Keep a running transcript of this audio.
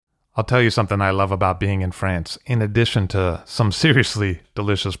I'll tell you something I love about being in France, in addition to some seriously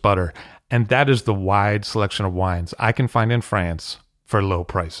delicious butter, and that is the wide selection of wines I can find in France for low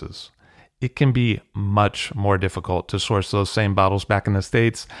prices. It can be much more difficult to source those same bottles back in the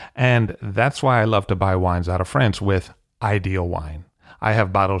States, and that's why I love to buy wines out of France with Ideal Wine. I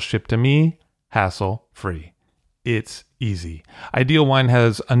have bottles shipped to me, hassle-free. It's easy. Ideal Wine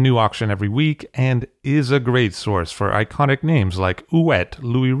has a new auction every week and is a great source for iconic names like Ouet,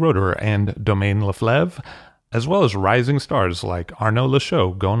 Louis Roeder, and Domaine Leflevre, as well as rising stars like Arnaud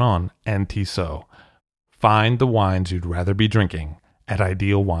Lachaud, Gonon, and Tissot. Find the wines you'd rather be drinking at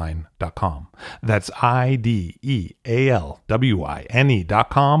idealwine.com. That's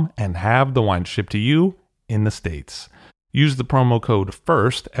IDEALWINE.com and have the wine shipped to you in the States. Use the promo code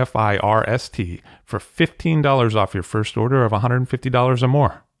FIRST, F-I-R-S-T, for $15 off your first order of $150 or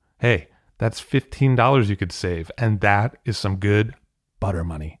more. Hey, that's $15 you could save, and that is some good butter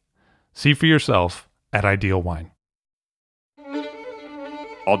money. See for yourself at Ideal Wine.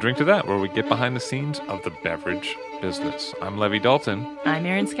 I'll drink to that, where we get behind the scenes of the beverage business. I'm Levi Dalton. I'm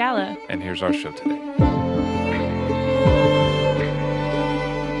Erin Scala. And here's our show today.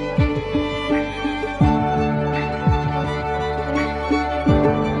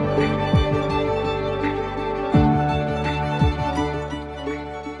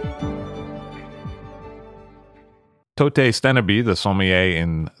 Tote Steneby, the sommelier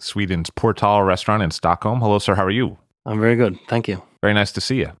in Sweden's Portal restaurant in Stockholm. Hello, sir. How are you? I'm very good. Thank you. Very nice to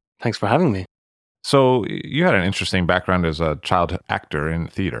see you. Thanks for having me. So you had an interesting background as a child actor in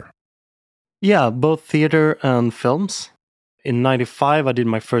theater. Yeah, both theater and films. In 95, I did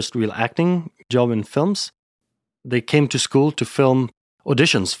my first real acting job in films. They came to school to film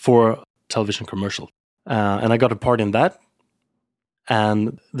auditions for television commercial. And I got a part in that.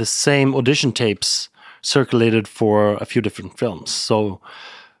 And the same audition tapes circulated for a few different films. So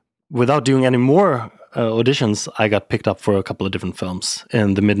without doing any more auditions, I got picked up for a couple of different films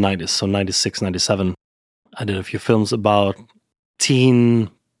in the mid-90s. So 96, 97. I did a few films about teen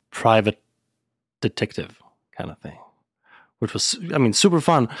private detective kind of thing, which was, super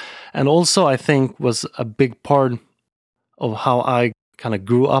fun. And also, I think, was a big part of how I kind of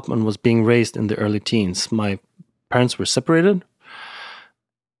grew up and was being raised in the early teens. My parents were separated,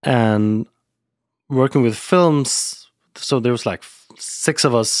 and working with films, so there was like 6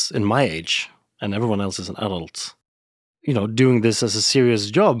 of us in my age, and everyone else is an adult. Doing this as a serious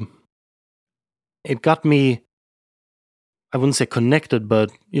job, it got me, I wouldn't say connected,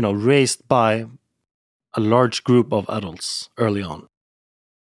 but, raised by a large group of adults early on.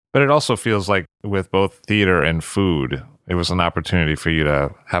 But it also feels like with both theater and food, it was an opportunity for you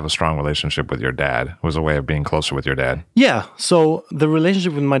to have a strong relationship with your dad. It was a way of being closer with your dad. Yeah, so the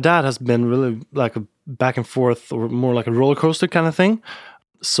relationship with my dad has been really like a back and forth, or more like a roller coaster kind of thing.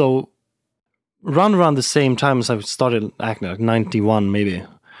 So around the same time as I started acting, like 91 maybe,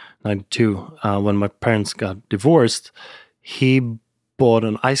 92, when my parents got divorced, he bought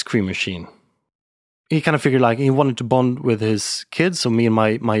an ice cream machine. He kind of figured like he wanted to bond with his kids, so me and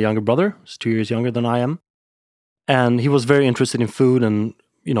my younger brother, who's 2 years younger than I am. And he was very interested in food, and,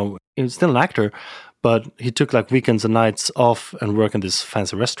 he's still an actor, but he took like weekends and nights off and work in this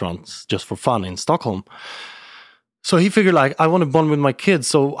fancy restaurants just for fun in Stockholm. So he figured like, I want to bond with my kids,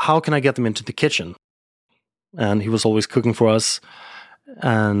 so how can I get them into the kitchen? And he was always cooking for us.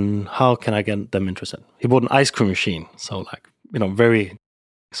 And how can I get them interested? He bought an ice cream machine. So like, very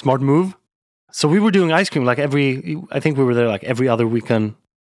smart move. So we were doing ice cream like I think we were there like every other weekend.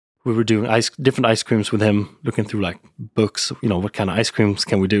 We were doing different ice creams with him, looking through like books, what kind of ice creams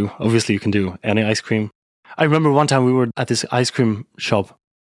can we do? Obviously, you can do any ice cream. I remember one time we were at this ice cream shop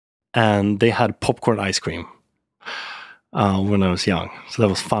and they had popcorn ice cream when I was young. So that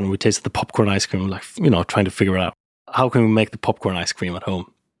was fun. We tasted the popcorn ice cream, like, trying to figure out how can we make the popcorn ice cream at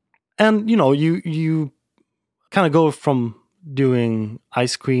home. And, you kind of go from doing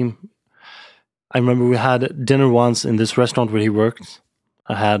ice cream. I remember we had dinner once in this restaurant where he worked.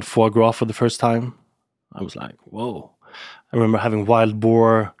 I had foie gras for the first time. I was like, whoa. I remember having wild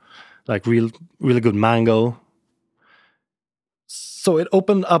boar, like really good mango. So it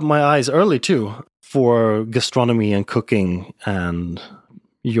opened up my eyes early too for gastronomy and cooking and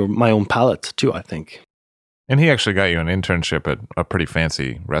my own palate too, I think. And he actually got you an internship at a pretty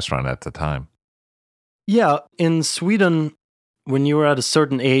fancy restaurant at the time. Yeah, in Sweden, when you were at a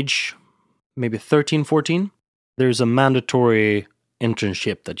certain age, maybe 13, 14, there's a mandatory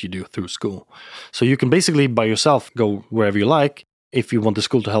internship that you do through school. So you can basically by yourself go wherever you like. If you want the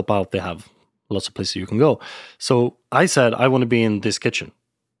school to help out, they have lots of places you can go. So I said, I want to be in this kitchen.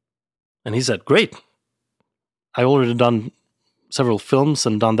 And he said, great. I already done several films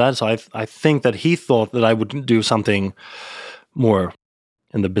and done that. So I think that he thought that I would do something more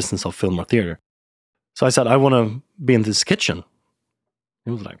in the business of film or theater. So I said, I want to be in this kitchen.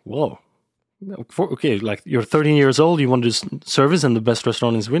 He was like, whoa. Okay, like you're 13 years old, you want to do service in the best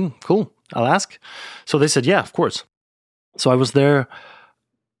restaurant in Sweden? Cool, I'll ask. So they said, yeah, of course. So I was there,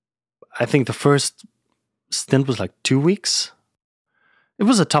 I think the first stint was like 2 weeks. It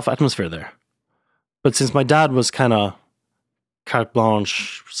was a tough atmosphere there. But since my dad was kind of carte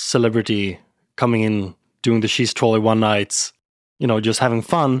blanche, celebrity, coming in, doing the cheese trolley one nights, just having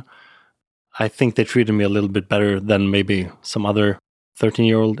fun, I think they treated me a little bit better than maybe some other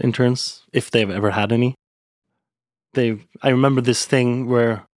 13-year-old interns, if they've ever had any. I remember this thing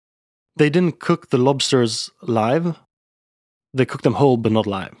where they didn't cook the lobsters live. They cooked them whole, but not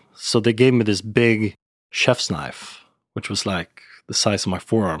live. So they gave me this big chef's knife, which was like the size of my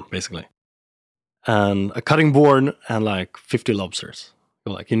forearm, basically. And a cutting board and like 50 lobsters.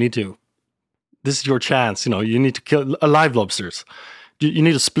 They're like, this is your chance, you need to kill live lobsters. You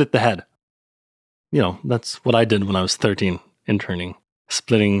need to split the head. That's what I did when I was 13, interning,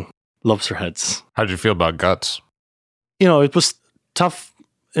 splitting lobster heads. How'd you feel about guts? It was tough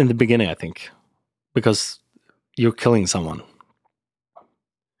in the beginning, I think, because you're killing someone.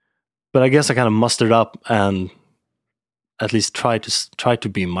 But I guess I kind of mustered up and at least try to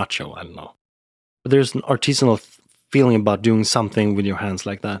be macho. I don't know. But there's an artisanal feeling about doing something with your hands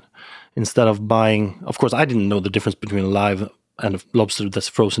like that. Instead of buying, of course, I didn't know the difference between a live and a lobster that's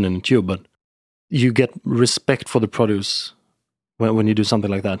frozen in a tube, but you get respect for the produce when you do something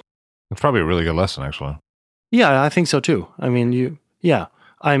like that. It's probably a really good lesson, actually. Yeah, I think so too. I mean,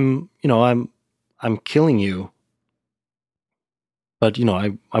 I'm killing you, but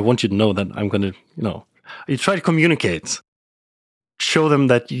I want you to know that I'm going to, you try to communicate, show them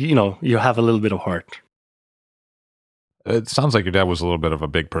that you have a little bit of heart. It sounds like your dad was a little bit of a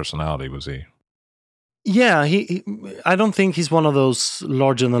big personality, was he? Yeah, he I don't think he's one of those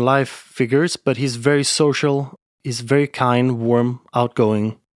larger than life figures, but he's very social. He's very kind, warm,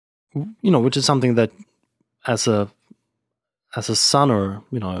 outgoing. Which is something that as a son or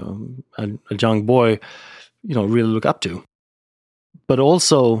a young boy, really look up to. But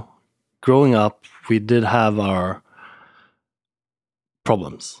also, growing up, we did have our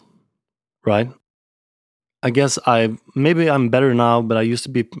problems, right? I guess maybe I'm better now, but I used to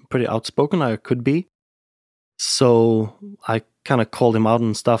be pretty outspoken. I could be. So I kind of called him out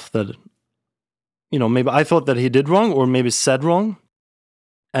on stuff that, maybe I thought that he did wrong or maybe said wrong.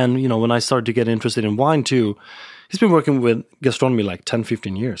 And, when I started to get interested in wine too, he's been working with gastronomy like 10,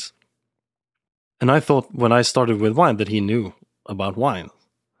 15 years. And I thought when I started with wine that he knew about wine.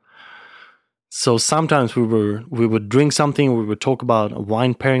 So sometimes we would drink something, we would talk about a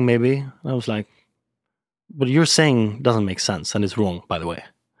wine pairing maybe. And I was like, what you're saying doesn't make sense and it's wrong, by the way.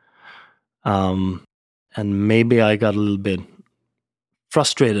 And maybe I got a little bit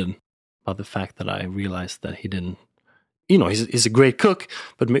frustrated about the fact that I realized that he didn't, he's a great cook,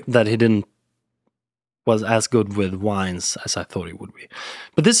 but that he was as good with wines as I thought he would be.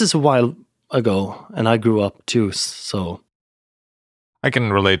 But this is a while ago, and I grew up too, so. I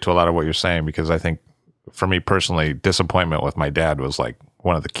can relate to a lot of what you're saying because I think, for me personally, disappointment with my dad was like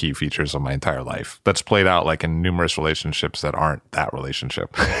one of the key features of my entire life. That's played out like in numerous relationships that aren't that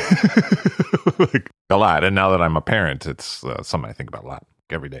relationship. Like a lot. And now that I'm a parent, it's something I think about a lot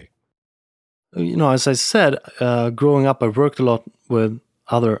every day. As I said, growing up, I worked a lot with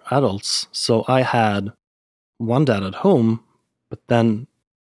other adults. So I had one dad at home, but then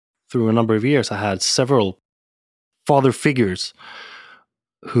through a number of years, I had several father figures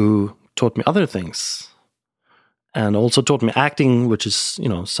who taught me other things. And also taught me acting, which is,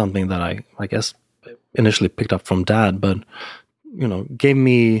 something that I guess initially picked up from dad, but, gave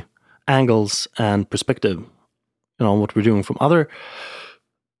me angles and perspective, on what we're doing from other,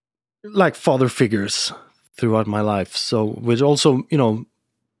 like father figures throughout my life. So, which also,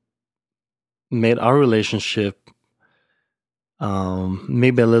 made our relationship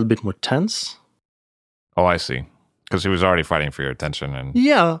maybe a little bit more tense. Oh, I see. Because he was already fighting for your attention. And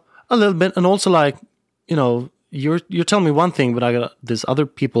yeah, a little bit. And also like, you're telling me one thing, but I got this other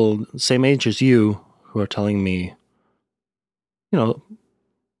people same age as you who are telling me,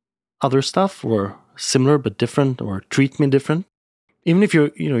 other stuff or similar but different or treat me different. Even if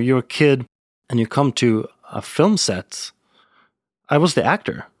you're a kid and you come to a film set, I was the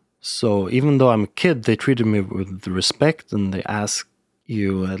actor. So even though I'm a kid, they treated me with respect and they asked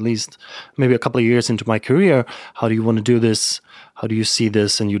you at least maybe a couple of years into my career, how do you want to do this? How do you see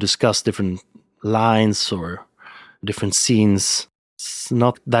this? And you discuss different lines or different scenes. It's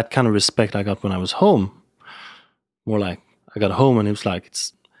not that kind of respect I got when I was home. More like, I got home and he was like,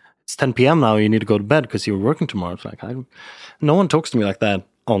 it's 10 p.m. now. You need to go to bed because you're working tomorrow. It's like, no one talks to me like that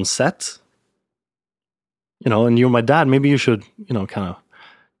on set. And you're my dad. Maybe you should, kind of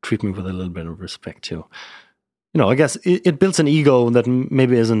treat me with a little bit of respect too. I guess it builds an ego that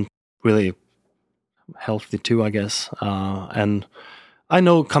maybe isn't really healthy too, I guess. And I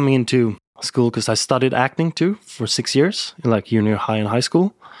know coming into school, because I studied acting too for 6 years in like junior high and high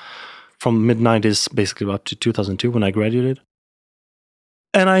school, from mid-90s basically up to 2002 when I graduated.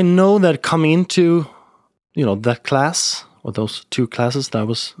 And I know that coming into, that class, or those 2 classes, that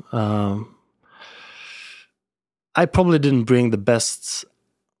was, I probably didn't bring the best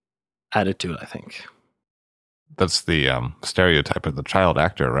attitude, I think. That's the stereotype of the child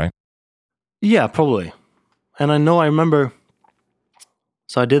actor, right? Yeah, probably. And I remember,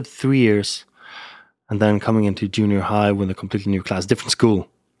 so I did 3 years, and then coming into junior high with a completely new class, different school.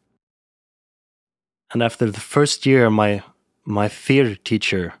 And after the first year, my theater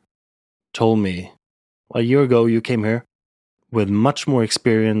teacher told me, a year ago you came here with much more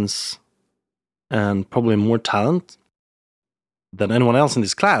experience and probably more talent than anyone else in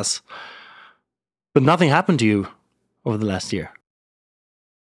this class, but nothing happened to you over the last year.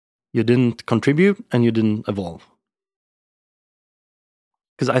 You didn't contribute and you didn't evolve.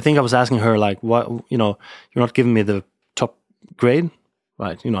 Because I think I was asking her, like, what, you're not giving me the top grade,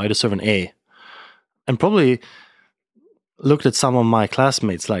 right? I deserve an A. And probably looked at some of my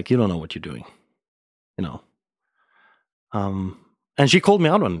classmates like, you don't know what you're doing, And she called me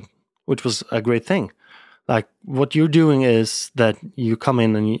out on it, which was a great thing. Like, what you're doing is that you come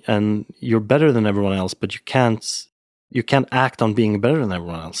in and you're better than everyone else, but you can't act on being better than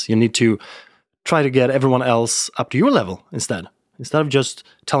everyone else. You need to try to get everyone else up to your level instead. Instead of just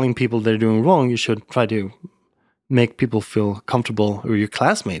telling people they're doing wrong, you should try to make people feel comfortable, or your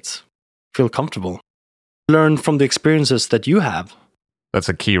classmates feel comfortable. Learn from the experiences that you have. That's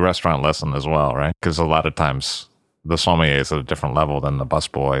a key restaurant lesson as well, right? Because a lot of times the sommelier is at a different level than the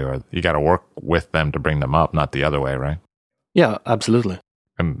busboy, or you got to work with them to bring them up, not the other way, right? Yeah, absolutely.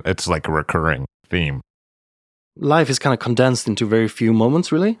 And it's like a recurring theme. Life is kind of condensed into very few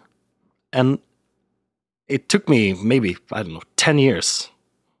moments, really. And it took me maybe, 10 years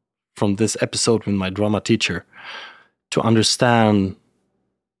from this episode with my drama teacher to understand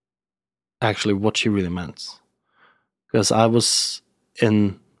actually what she really meant. Because I was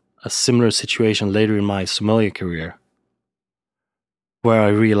in a similar situation later in my sommelier career where I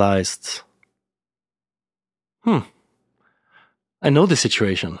realized, I know this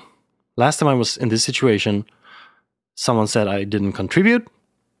situation. Last time I was in this situation, someone said I didn't contribute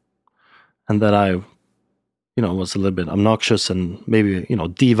and that I, was a little bit obnoxious and maybe,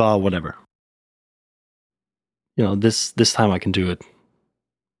 diva, whatever. This time I can do it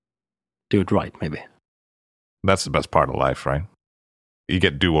right, maybe. That's the best part of life, right? You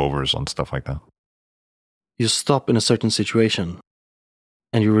get do-overs on stuff like that. You stop in a certain situation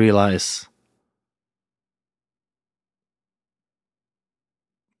and you realize,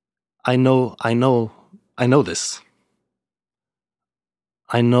 I know this.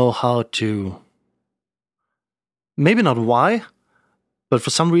 I know how to, maybe not why, but for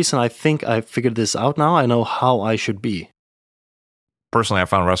some reason I think I figured this out now. I know how I should be. Personally, I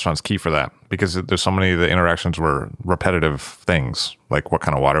found restaurants key for that because there's so many of the interactions were repetitive things, like what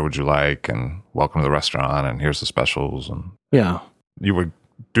kind of water would you like, and welcome to the restaurant, and here's the specials, and yeah, you would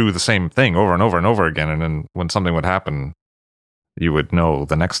do the same thing over and over and over again, and then when something would happen, you would know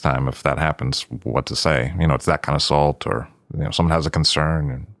the next time if that happens what to say. It's that kind of salt, or someone has a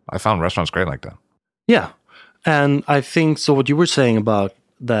concern, and I found restaurants great like that. Yeah, and I think so. What you were saying about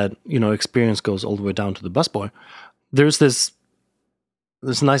that, experience goes all the way down to the busboy. There's this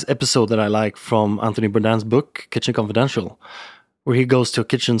nice episode that I like from Anthony Bourdain's book, Kitchen Confidential, where he goes to a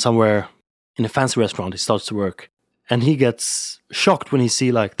kitchen somewhere in a fancy restaurant. He starts to work, and he gets shocked when he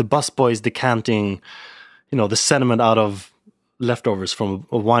see like the busboys decanting, the sediment out of leftovers from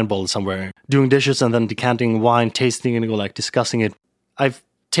a wine bottle somewhere, doing dishes and then decanting wine, tasting and like discussing it. I've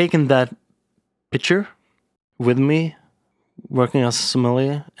taken that picture with me working as a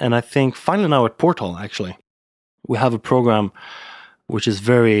sommelier, and I think finally now at Porthall, actually, we have a program which is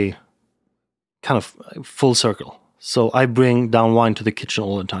very kind of full circle. So I bring down wine to the kitchen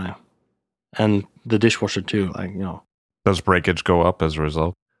all the time. And the dishwasher too, Does breakage go up as a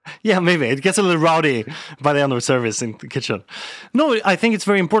result? Yeah, maybe. It gets a little rowdy by the end of service in the kitchen. No, I think it's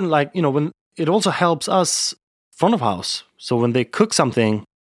very important, when it also helps us front of house. So when they cook something,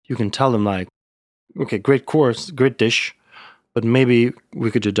 you can tell them okay, great course, great dish, but maybe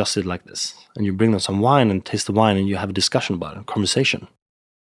we could adjust it like this. And you bring them some wine and taste the wine and you have a discussion about it, a conversation.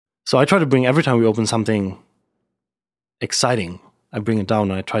 So I try to bring, every time we open something, exciting, I bring it down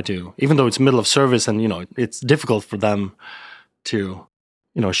and I try to, even though it's middle of service and, it's difficult for them to,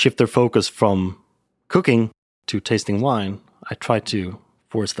 shift their focus from cooking to tasting wine, I try to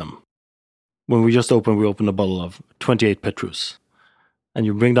force them. When we opened a bottle of 28 Petrus. And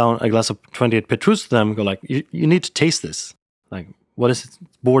you bring down a glass of 28 Petrus to them and go like, you need to taste this. Like, what is it? It's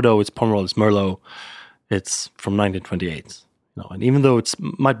Bordeaux, it's Pomerol, it's Merlot. It's from 1928. And even though it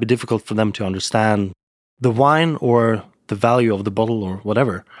might be difficult for them to understand the wine or the value of the bottle or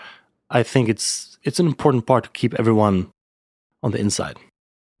whatever, I think it's an important part to keep everyone on the inside.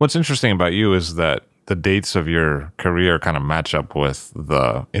 What's interesting about you is that the dates of your career kind of match up with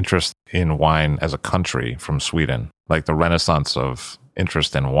the interest in wine as a country from Sweden. Like the renaissance of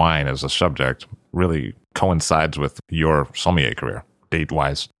interest in wine as a subject really coincides with your sommelier career,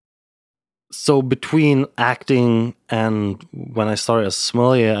 date-wise. So between acting and when I started as a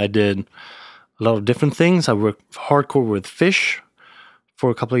sommelier, I did a lot of different things. I worked hardcore with fish for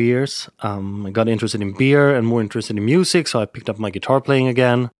a couple of years. I got interested in beer and more interested in music, so I picked up my guitar playing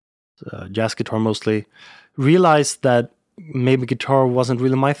again, jazz guitar mostly. Realized that maybe guitar wasn't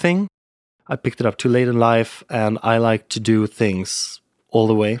really my thing. I picked it up too late in life, and I like to do things all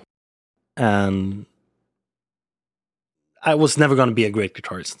the way. And I was never going to be a great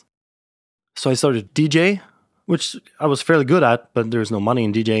guitarist. So I started DJ, which I was fairly good at, but there's no money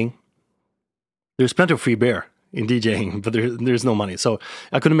in DJing. There's plenty of free beer in DJing, but there's no money. So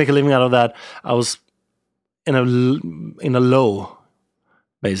I couldn't make a living out of that. I was in a low,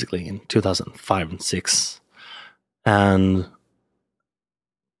 basically, in 2005 and 6. And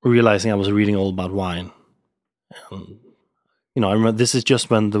realizing I was reading all about wine. And, I remember this is just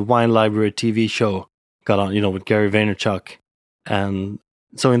when the Wine Library TV show got on, with Gary Vaynerchuk. And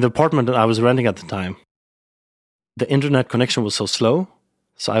so in the apartment that I was renting at the time, the internet connection was so slow.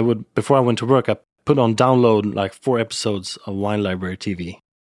 So before I went to work, I put on download like 4 episodes of Wine Library TV.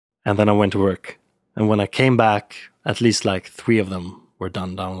 And then I went to work. And when I came back, at least like 3 of them were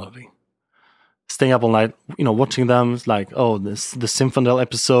done downloading. Staying up all night, watching them, it's like, the Zinfandel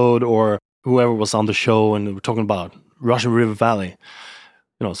episode or whoever was on the show and they were talking about Russian River Valley.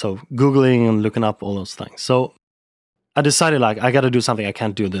 So Googling and looking up all those things. So I decided I got to do something. I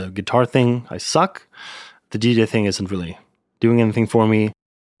can't do the guitar thing. I suck. The DJ thing isn't really doing anything for me.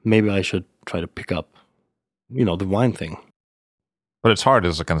 Maybe I should try to pick up, the wine thing. But it's hard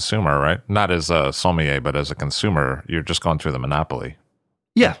as a consumer, right? Not as a sommelier, but as a consumer, you're just going through the monopoly.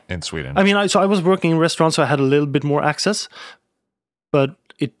 Yeah. In Sweden. I mean, I was working in restaurants, so I had a little bit more access. But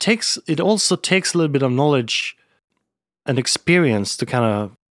it also takes a little bit of knowledge and experience to kind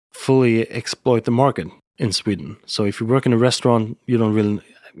of fully exploit the market in Sweden. So if you work in a restaurant, you don't really,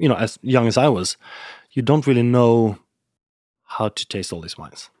 as young as I was, you don't really know how to taste all these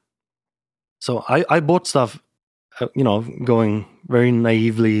wines. So I bought stuff, going very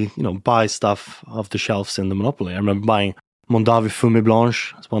naively, buy stuff off the shelves in the Monopoly. I remember buying Mondavi Fumé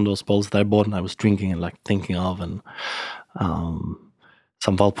Blanche. It's one of those bottles that I bought and I was drinking and thinking of, and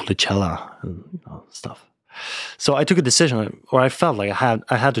some Valpolicella and stuff. So I took a decision, or I felt like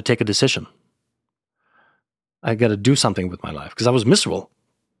I had to take a decision. I got to do something with my life because I was miserable,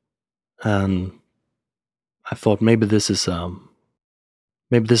 and I thought maybe this is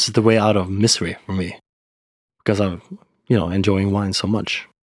the way out of misery for me because I'm enjoying wine so much.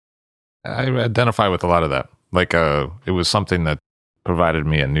 I identify with a lot of that. It was something that provided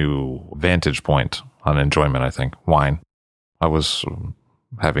me a new vantage point on enjoyment. I think wine. I was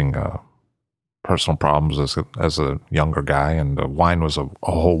having personal problems as a younger guy, and wine was a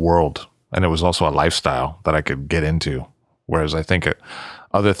whole world, and it was also a lifestyle that I could get into. Whereas I think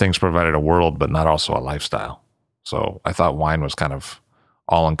other things provided a world, but not also a lifestyle. So I thought wine was kind of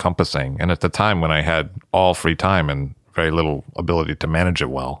all-encompassing. And at the time when I had all free time and very little ability to manage it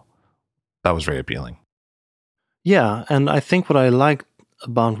well, that was very appealing. Yeah, and I think what I liked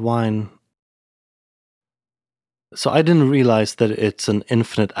about wine, so I didn't realize that it's an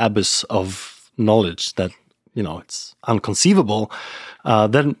infinite abyss of knowledge that, it's unconceivable.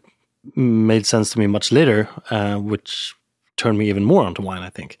 That made sense to me much later, which turned me even more onto wine, I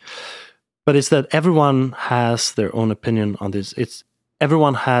think. But it's that everyone has their own opinion on this.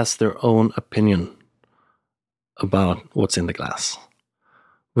 Everyone has their own opinion about what's in the glass,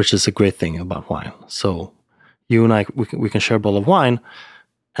 which is a great thing about wine. So you and I, we can share a bottle of wine,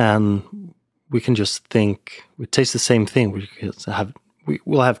 and we can just think, we taste the same thing.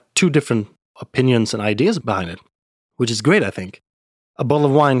 We'll have 2 different opinions and ideas behind it, which is great, I think. A bottle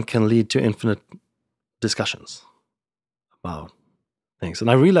of wine can lead to infinite discussions about things. And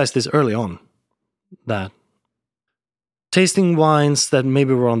I realized this early on, that tasting wines that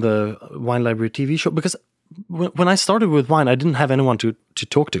maybe were on the Wine Library TV show, because when I started with wine, I didn't have anyone to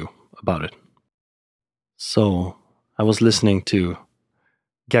talk to about it. So I was listening to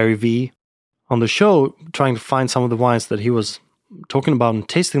Gary Vee on the show, trying to find some of the wines that he was talking about and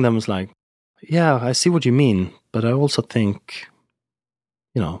tasting them. Was like, yeah, I see what you mean, but I also think,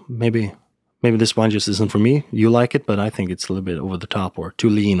 maybe this wine just isn't for me. You like it, but I think it's a little bit over the top or too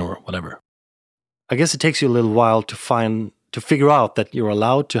lean or whatever. I guess it takes you a little while to figure out that you're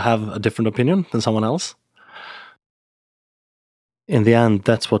allowed to have a different opinion than someone else. In the end,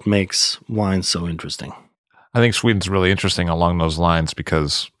 that's what makes wine so interesting. I think Sweden's really interesting along those lines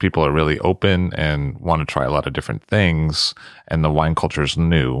because people are really open and want to try a lot of different things, and the wine culture is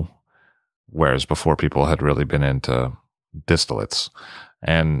new, whereas before people had really been into distillates.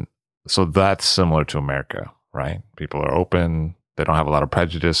 And so that's similar to America, right? People are open. They don't have a lot of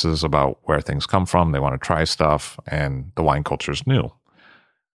prejudices about where things come from. They want to try stuff, and the wine culture is new.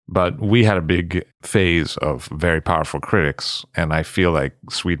 But we had a big phase of very powerful critics, and I feel like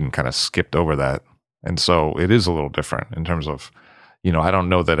Sweden kind of skipped over that. And so it is a little different in terms of, I don't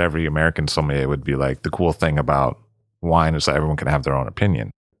know that every American sommelier would be like, the cool thing about wine is that everyone can have their own opinion.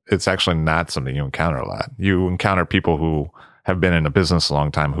 It's actually not something you encounter a lot. You encounter people who have been in a business a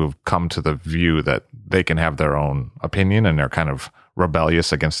long time who've come to the view that they can have their own opinion, and they're kind of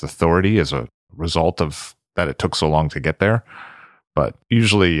rebellious against authority as a result of that it took so long to get there. But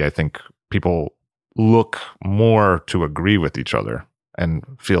usually I think people look more to agree with each other and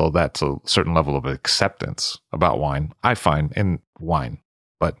feel that's a certain level of acceptance about wine, I find, in wine.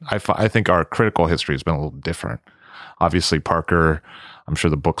 But I think our critical history has been a little different. Obviously, Parker, I'm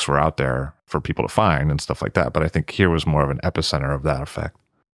sure the books were out there for people to find and stuff like that, but I think here was more of an epicenter of that effect.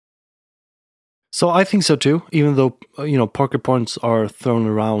 So I think so too, even though, Parker points are thrown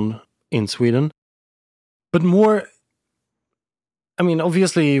around in Sweden. But more,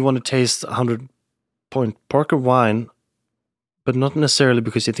 obviously you want to taste 100-point Parker wine, but not necessarily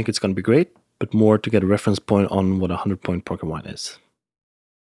because you think it's going to be great, but more to get a reference point on what a 100-point Parker wine is.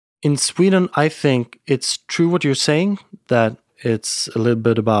 In Sweden, I think it's true what you're saying, that it's a little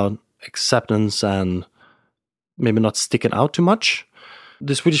bit about acceptance and maybe not sticking out too much.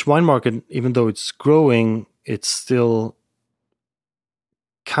 The Swedish wine market, even though it's growing, it's still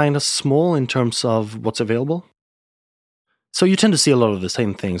kind of small in terms of what's available. So you tend to see a lot of the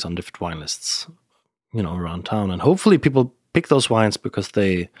same things on different wine lists, around town. And hopefully people pick those wines because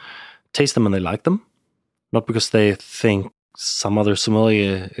they taste them and they like them, not because they think some other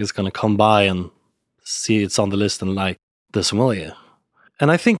sommelier is going to come by and see it's on the list and like the sommelier.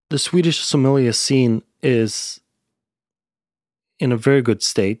 And I think the Swedish sommelier scene is in a very good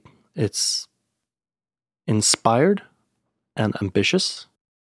state. It's inspired and ambitious,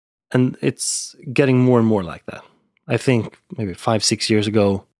 and it's getting more and more like that. I think maybe 5-6 years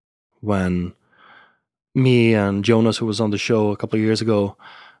ago, when me and Jonas, who was on the show a couple of years ago,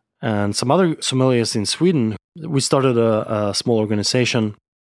 and some other sommeliers in Sweden, we started a small organization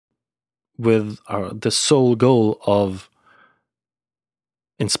with the sole goal of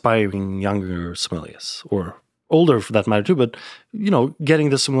inspiring younger sommeliers, or older for that matter too, but, getting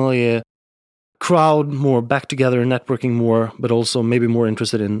the sommelier crowd more back together, networking more, but also maybe more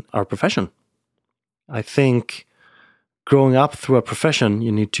interested in our profession. I think growing up through a profession,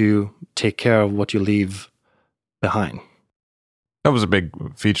 you need to take care of what you leave behind. That was a big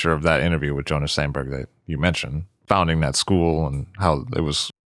feature of that interview with Jonas Sandberg that you mentioned, founding that school, and how it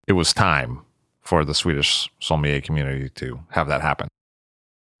was time for the Swedish sommelier community to have that happen.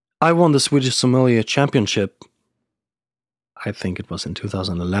 I won the Swedish Sommelier Championship, I think it was in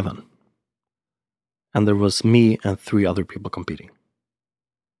 2011. And there was me and 3 other people competing.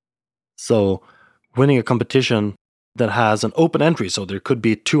 So winning a competition that has an open entry, so there could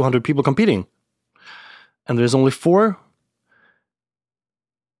be 200 people competing, and there's only 4,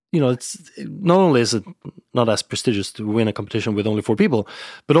 it's not only is it not as prestigious to win a competition with only 4 people,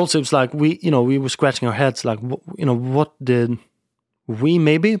 but also it's like we were scratching our heads like, what did we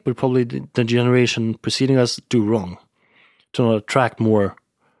maybe, but probably the generation preceding us do wrong to not attract more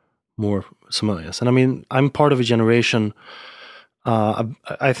sommeliers. And I'm part of a generation,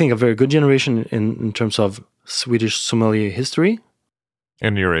 I think a very good generation in terms of Swedish sommelier history.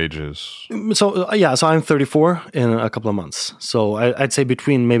 And your age is? So I'm 34 in a couple of months. So I'd say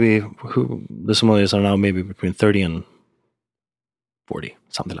between maybe the sommeliers are now maybe between 30 and 40,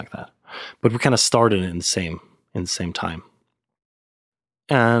 something like that. But we kind of started in the same time.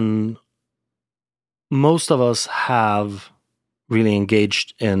 And most of us have really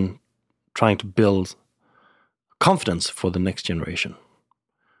engaged in trying to build confidence for the next generation.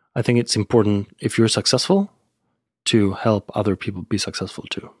 I think it's important, if you're successful, to help other people be successful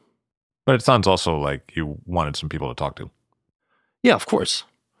too. But it sounds also like you wanted some people to talk to. Yeah, of course.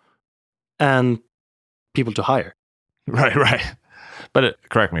 And people to hire. Right. But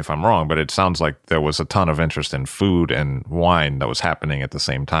correct me if I'm wrong, but it sounds like there was a ton of interest in food and wine that was happening at the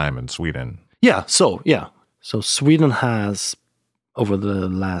same time in Sweden. So Sweden has, over the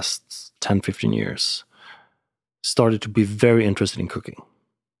last 10, 15 years, started to be very interested in cooking.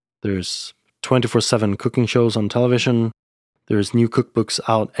 There's 24/7 cooking shows on television. There's new cookbooks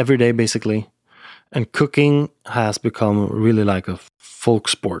out every day, basically. And cooking has become really like a folk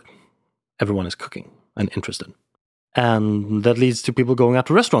sport. Everyone is cooking and interested. And that leads to people going out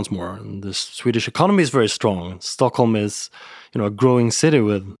to restaurants more. And the Swedish economy is very strong. Stockholm is, a growing city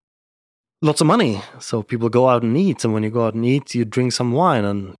with lots of money. So people go out and eat. And when you go out and eat, you drink some wine.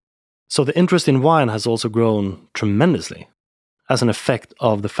 And so the interest in wine has also grown tremendously as an effect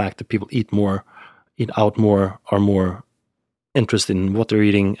of the fact that people eat out more, are more interested in what they're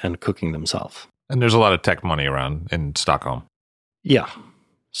eating and cooking themselves. And there's a lot of tech money around in Stockholm. Yeah.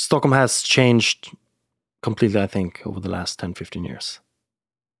 Stockholm has changed completely, I think, over the last 10, 15 years.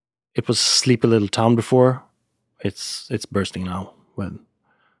 It was a sleepy little town before. It's bursting now with,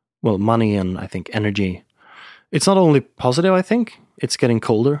 money and, I think, energy. It's not only positive, I think. It's getting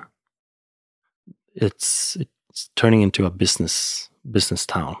colder. It's turning into a business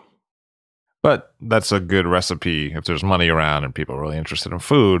town. But that's a good recipe if there's money around and people are really interested in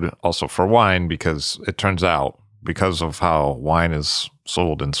food, also for wine, because it turns out, because of how wine is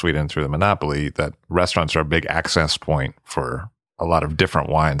sold in Sweden through the monopoly, that restaurants are a big access point for a lot of different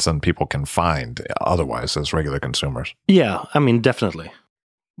wines than people can find otherwise as regular consumers. Yeah, I mean, definitely.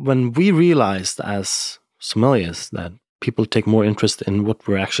 When we realized as sommeliers that people take more interest in what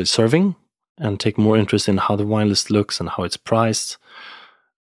we're actually serving and take more interest in how the wine list looks and how it's priced,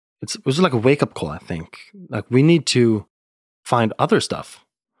 it was like a wake-up call, I think. Like, we need to find other stuff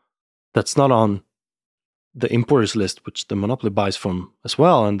that's not on the importers list, which the monopoly buys from as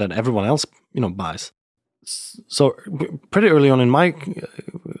well, and that everyone else, buys. So pretty early on in my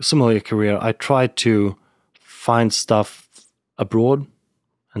sommelier career, I tried to find stuff abroad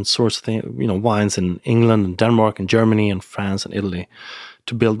and source wines in England and Denmark and Germany and France and Italy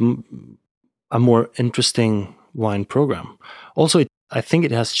to build a more interesting wine program. Also, I think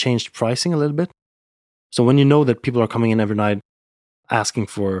it has changed pricing a little bit. So when you know that people are coming in every night asking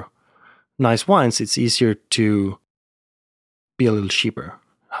for nice wines, it's easier to be a little cheaper,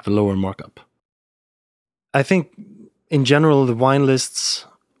 have a lower markup. I think in general, the wine lists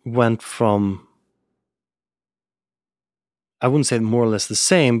went from, I wouldn't say more or less the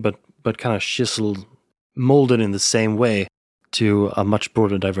same, but kind of chiseled, molded in the same way to a much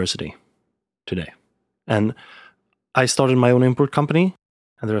broader diversity today. And I started my own import company,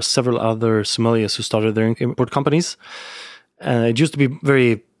 and there are several other sommeliers who started their import companies. And it used to be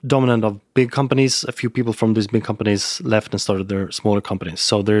very dominant of big companies. A few people from these big companies left and started their smaller companies.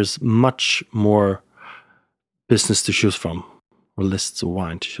 So there's much more business to choose from, or lists of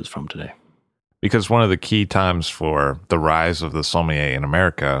wine to choose from today. Because one of the key times for the rise of the sommelier in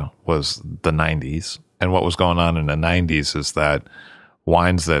America was the 90s. And what was going on in the 90s is that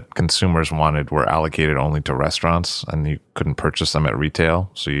wines that consumers wanted were allocated only to restaurants, and you couldn't purchase them at retail.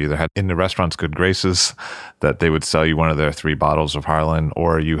 So you either had in the restaurant's good graces that they would sell you one of their 3 bottles of Harlan,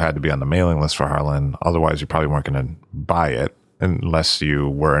 or you had to be on the mailing list for Harlan. Otherwise, you probably weren't going to buy it unless you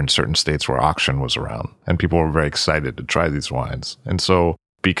were in certain states where auction was around. And people were very excited to try these wines. And so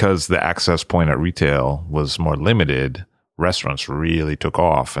because the access point at retail was more limited, restaurants really took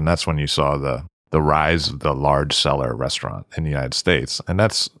off. And that's when you saw the rise of the large cellar restaurant in the United States. And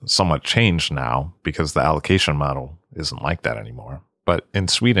that's somewhat changed now because the allocation model isn't like that anymore. But in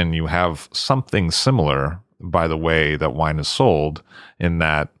Sweden, you have something similar by the way that wine is sold, in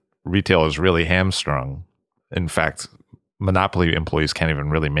that retail is really hamstrung. In fact, monopoly employees can't even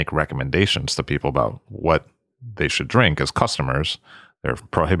really make recommendations to people about what they should drink as customers. They're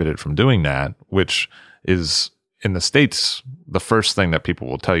prohibited from doing that, which is, in the States, the first thing that people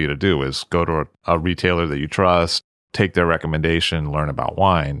will tell you to do is go to a retailer that you trust, take their recommendation, learn about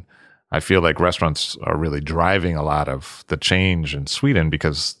wine. I feel like restaurants are really driving a lot of the change in Sweden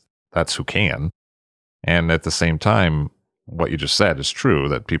because that's who can. And at the same time, what you just said is true,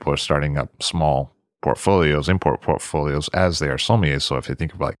 that people are starting up small portfolios, import portfolios, as they are sommeliers. So if you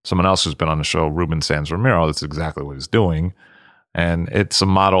think of like someone else who's been on the show, Ruben Sands Ramiro, that's exactly what he's doing. And it's a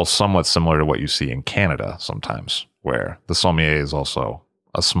model somewhat similar to what you see in Canada sometimes, where the sommelier is also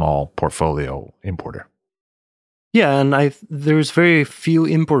a small portfolio importer. Yeah, and there's very few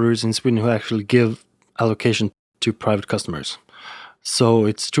importers in Sweden who actually give allocation to private customers. So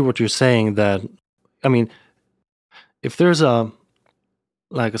it's true what you're saying that, I mean, if there's a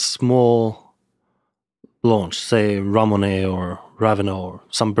like a small launch, say Ramonet or Ravenel or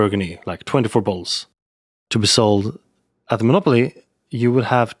some Burgundy, like 24 bottles, to be sold at the Monopoly, you would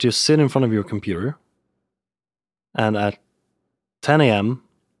have to sit in front of your computer, and at 10 a.m.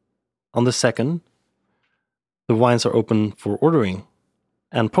 on the 2nd, the wines are open for ordering.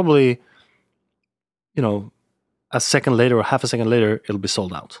 And probably, a second later or half a second later, it'll be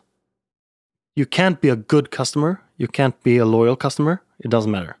sold out. You can't be a good customer. You can't be a loyal customer. It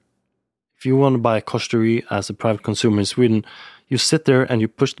doesn't matter. If you want to buy a Kocheterie as a private consumer in Sweden, you sit there and you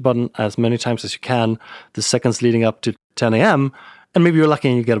push the button as many times as you can, the seconds leading up to 10 a.m., and maybe you're lucky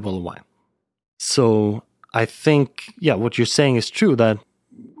and you get a bottle of wine. So I think, what you're saying is true, that,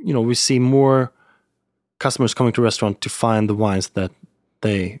 we see more customers coming to a restaurant to find the wines that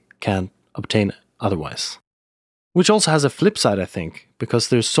they can't obtain otherwise. Which also has a flip side, I think, because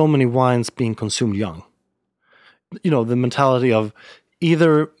there's so many wines being consumed young. The mentality of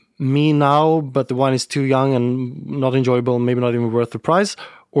either me now, but the wine is too young and not enjoyable, maybe not even worth the price,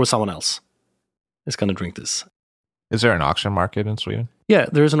 or someone else is going to drink this. Is there an auction market in Sweden? Yeah,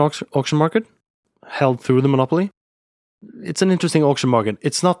 there is an auction market held through the Monopoly. It's an interesting auction market.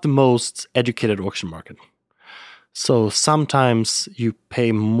 It's not the most educated auction market. So sometimes you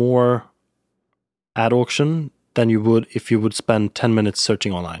pay more at auction than you would if you would spend 10 minutes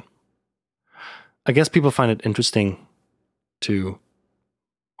searching online. I guess people find it interesting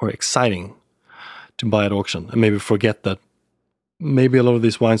or exciting to buy at auction and maybe forget that maybe a lot of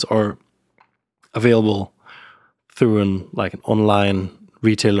these wines are available through an online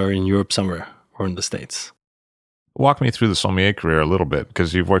retailer in Europe somewhere or in the States. Walk me through the sommelier career a little bit,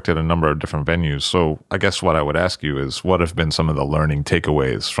 because you've worked at a number of different venues. So I guess what I would ask you is, what have been some of the learning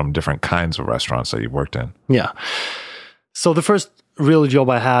takeaways from different kinds of restaurants that you've worked in? Yeah. So the first real job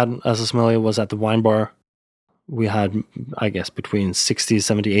I had as a sommelier was at the wine bar. We had, I guess, between 60,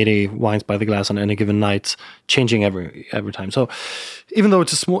 70, 80 wines by the glass on any given night, changing every time. So even though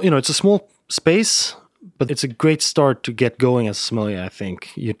it's a small space, but it's a great start to get going as a sommelier, I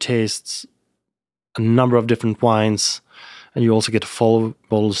think. You taste a number of different wines, and you also get to follow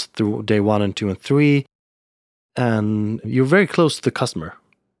bottles through day 1 and 2 and 3, and you're very close to the customer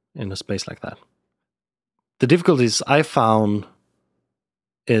in a space like that. The difficulties I found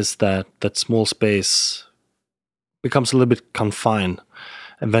is that small space becomes a little bit confined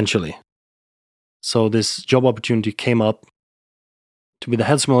eventually. So this job opportunity came up to be the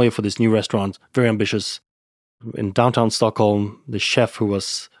head sommelier for this new restaurant, very ambitious, in downtown Stockholm. The chef who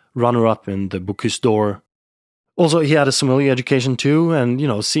was runner-up in the Bocuse d'Or. Also, he had a sommelier education too, and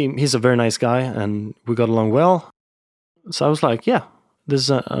he's a very nice guy, and we got along well. So I was like, this is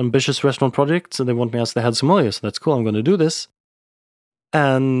an ambitious restaurant project, so they want me as the head sommelier, so that's cool, I'm going to do this.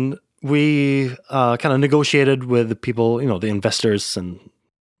 And we kind of negotiated with the people, the investors, and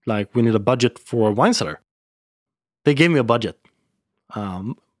we need a budget for a wine cellar. They gave me a budget.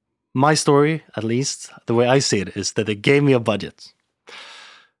 My story, at least, the way I see it, is that they gave me a budget.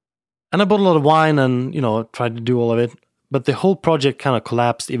 And I bought a lot of wine and, tried to do all of it. But the whole project kind of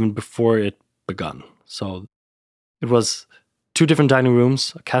collapsed even before it begun. So it was 2 different dining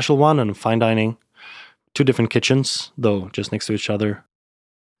rooms, a casual one and a fine dining, 2 different kitchens, though just next to each other.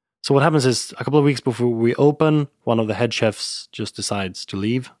 So what happens is, a couple of weeks before we open, one of the head chefs just decides to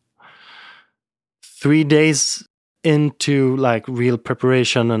leave. 3 days into real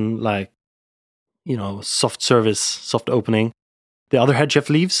preparation and soft service, soft opening, the other head chef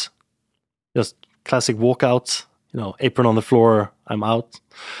leaves. Just classic walkout, apron on the floor, I'm out.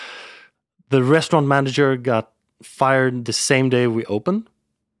 The restaurant manager got fired the same day we opened.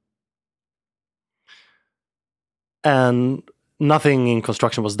 And nothing in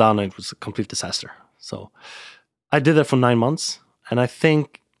construction was done. It was a complete disaster. So I did that for 9 months. And I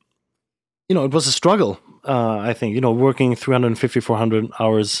think, it was a struggle. I think, working 350, 400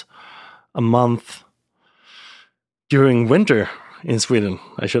 hours a month during winter in Sweden,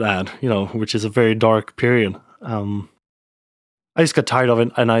 I should add, which is a very dark period. I just got tired of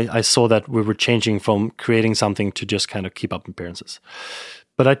it, and I saw that we were changing from creating something to just kind of keep up appearances.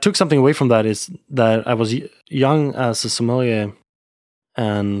 But I took something away from that, is that I was young as a sommelier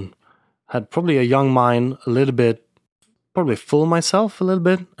and had probably a young mind, a little bit, probably full of myself a little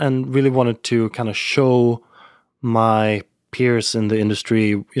bit, and really wanted to kind of show my peers in the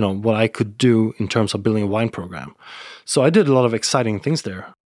industry, what I could do in terms of building a wine program. So I did a lot of exciting things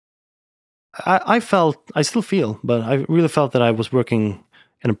there. I still feel, but I really felt that I was working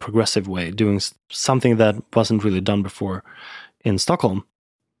in a progressive way, doing something that wasn't really done before in Stockholm.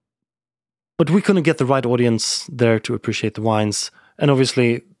 But we couldn't get the right audience there to appreciate the wines. And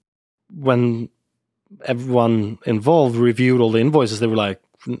obviously, when everyone involved reviewed all the invoices, they were like,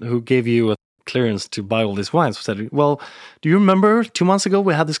 who gave you a clearance to buy all these wines said, well, do you remember 2 months ago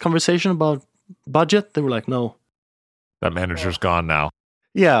we had this conversation about budget? They were like, no. That manager's gone now.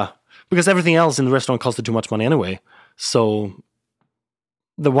 Yeah, because everything else in the restaurant costed too much money anyway. So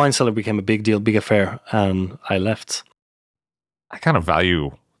the wine cellar became a big deal, big affair, and I left. I kind of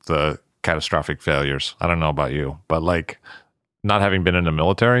value the catastrophic failures. I don't know about you, but like not having been in the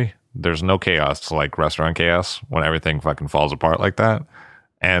military, there's no chaos like restaurant chaos when everything fucking falls apart like that.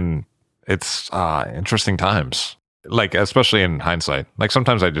 And it's interesting times, like especially in hindsight. Like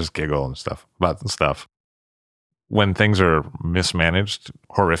sometimes I just giggle and stuff about stuff when things are mismanaged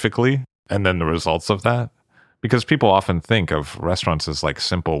horrifically, and then the results of that. Because people often think of restaurants as like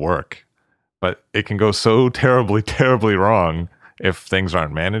simple work, but it can go so terribly, terribly wrong if things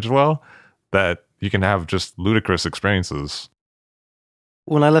aren't managed well that you can have just ludicrous experiences.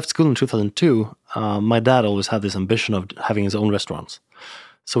 When I left school in 2002, my dad always had this ambition of having his own restaurants.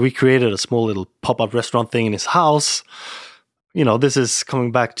 So we created a small little pop-up restaurant thing in his house. You know, this is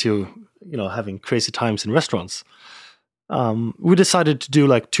coming back to, you know, having crazy times in restaurants. We decided to do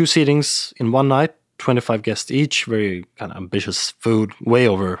like 2 seatings in one night, 25 guests each, very kind of ambitious food, way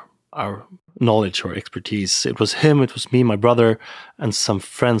over our knowledge or expertise. It was him, it was me, my brother, and some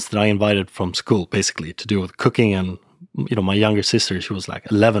friends that I invited from school, basically, to do with cooking. And, you know, my younger sister, she was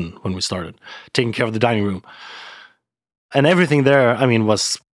like 11 when we started, taking care of the dining room. And everything there, I mean,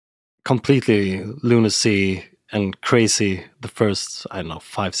 was completely lunacy and crazy the first,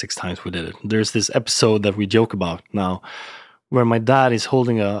 5-6 times we did it. There's this episode that we joke about now where my dad is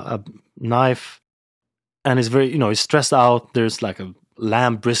holding a knife and is very, you know, he's stressed out. There's like a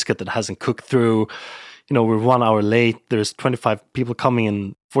lamb brisket that hasn't cooked through. You know, we're 1 hour late. There's 25 people coming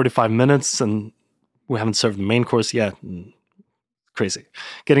in 45 minutes and we haven't served the main course yet. And crazy.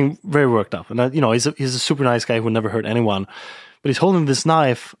 Getting very worked up. And, you know, he's a super nice guy who never hurt anyone. But he's holding this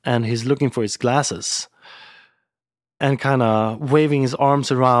knife and he's looking for his glasses and kind of waving his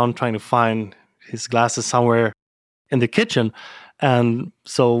arms around, trying to find his glasses somewhere in the kitchen. And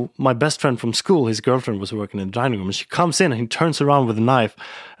so my best friend from school, his girlfriend was working in the dining room, and she comes in and he turns around with a knife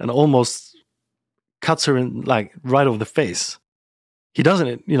and almost cuts her in, like, right over the face. He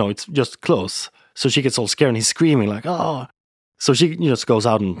doesn't, you know, it's just close. So she gets all scared and he's screaming like, oh. So she, you know, just goes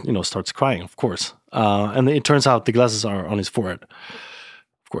out and, you know, starts crying, of course. And it turns out the glasses are on his forehead,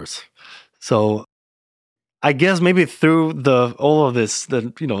 of course. So I guess maybe through all of this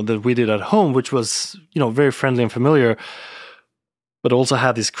that, you know, that we did at home, which was, you know, very friendly and familiar, but also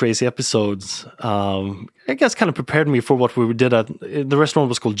had these crazy episodes, I guess kind of prepared me for what we did at, the restaurant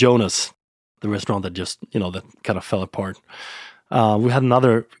was called Jonas, the restaurant that just, you know, that kind of fell apart. We had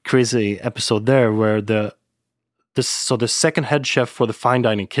another crazy episode there where the second head chef for the fine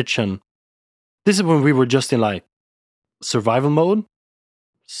dining kitchen, this is when we were just in like survival mode.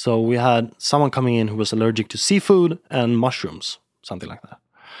 So we had someone coming in who was allergic to seafood and mushrooms, something like that.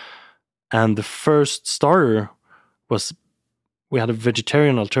 And the first starter was, we had a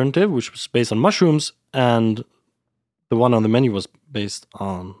vegetarian alternative, which was based on mushrooms, and the one on the menu was based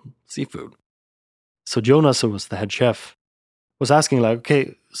on seafood. So Jonas, who was the head chef, was asking like,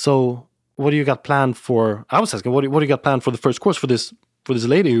 okay, so what do you got planned for? I was asking, what do you got planned for the first course for this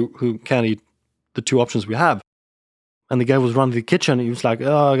lady who can't eat the 2 options we have? And the guy was running the kitchen. He was like,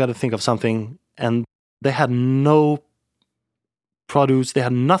 oh, I got to think of something. And they had no produce. They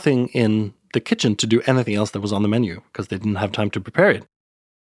had nothing in the kitchen to do anything else that was on the menu because they didn't have time to prepare it.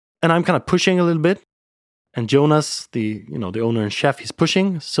 And I'm kind of pushing a little bit. And Jonas, the owner and chef, he's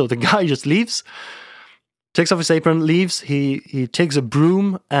pushing. So the guy just leaves, takes off his apron, leaves. He takes a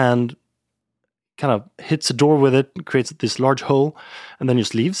broom and kind of hits a door with it, creates this large hole, and then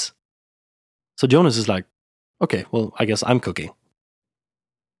just leaves. So Jonas is like, okay, well, I guess I'm cooking.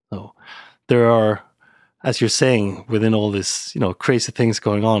 So there are, as you're saying, within all this, you know, crazy things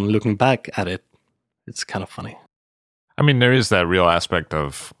going on, looking back at it, it's kind of funny. I mean, there is that real aspect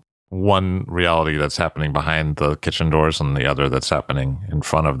of one reality that's happening behind the kitchen doors and the other that's happening in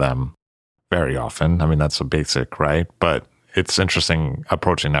front of them very often. I mean, that's a basic, right? But it's interesting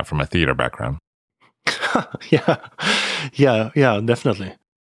approaching that from a theater background. Yeah, definitely.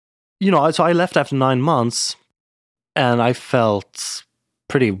 You know, so I left after 9 months and I felt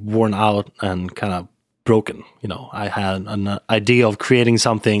pretty worn out and kind of broken. You know, I had an idea of creating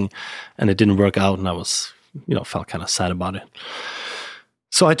something and it didn't work out and I was, you know, felt kind of sad about it.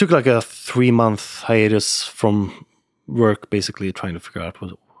 So I took like a 3-month hiatus from work, basically trying to figure out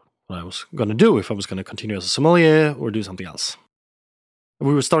what I was going to do, if I was going to continue as a sommelier or do something else.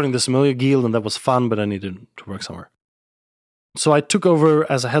 We were starting the sommelier guild and that was fun, but I needed to work somewhere. So I took over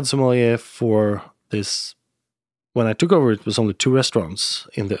as a head sommelier for this when I took over, it was only 2 restaurants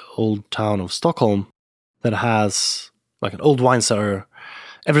in the old town of Stockholm that has like an old wine cellar.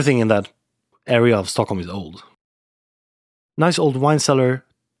 Everything in that area of Stockholm is old. Nice old wine cellar,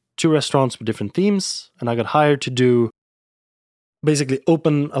 2 restaurants with different themes, and I got hired to do basically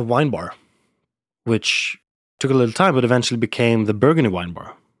open a wine bar, which took a little time, but eventually became the Burgundy wine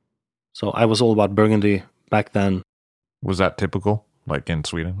bar. So I was all about Burgundy back then. Was that typical, like in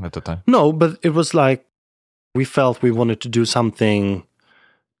Sweden at the time? No, but it was like we felt we wanted to do something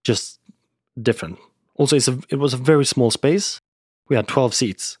just different. Also, it was a very small space. We had 12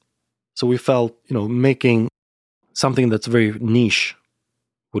 seats. So we felt, making something that's very niche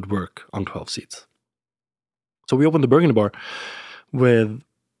would work on 12 seats. So we opened the Burgundy bar with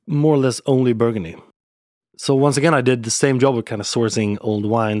more or less only Burgundy. So once again, I did the same job of kind of sourcing old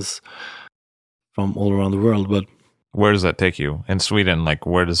wines from all around the world. But where does that take you? In Sweden, like,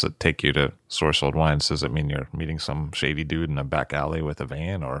 where does it take you to source old wines? Does it mean you're meeting some shady dude in a back alley with a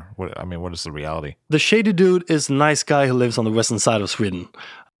van? Or, what is the reality? The shady dude is a nice guy who lives on the western side of Sweden.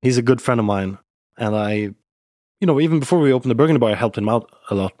 He's a good friend of mine. And I, even before we opened the Burgundy bar, I helped him out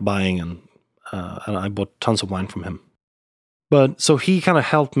a lot buying, and I bought tons of wine from him. But so he kind of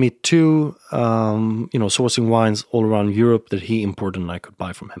helped me too, sourcing wines all around Europe that he imported and I could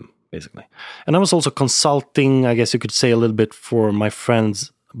buy from him, basically. And I was also consulting, I guess you could say, a little bit for my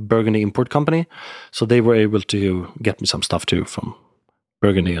friend's Burgundy import company. So they were able to get me some stuff too from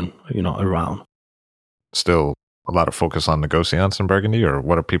Burgundy and, around. Still a lot of focus on negociants in Burgundy, or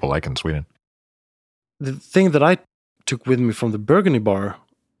what are people like in Sweden? The thing that I took with me from the Burgundy bar,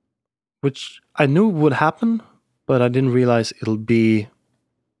 which I knew would happen, but I didn't realize it'll be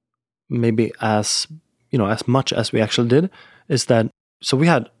maybe as much as we actually did, is that, so we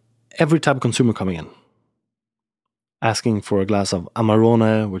had every type of consumer coming in, asking for a glass of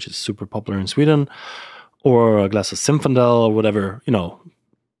Amarone, which is super popular in Sweden, or a glass of Zinfandel, or whatever,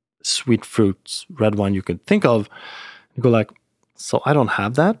 sweet fruits, red wine you could think of. You go like, so I don't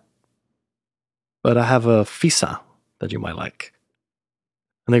have that, but I have a Fisa that you might like.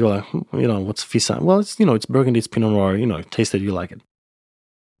 And they go like, what's Fisa? Well, it's Burgundy, it's Pinot Noir, taste it, you like it.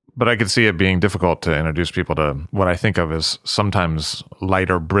 But I could see it being difficult to introduce people to what I think of as sometimes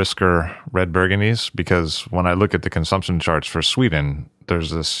lighter, brisker red Burgundies, because when I look at the consumption charts for Sweden, there's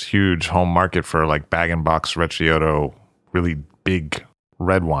this huge home market for like bag-in-box Recioto, really big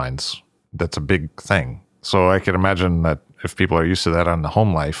red wines. That's a big thing. So I could imagine that if people are used to that on the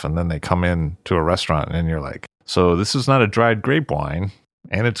home life, and then they come in to a restaurant and you're like, so this is not a dried grape wine,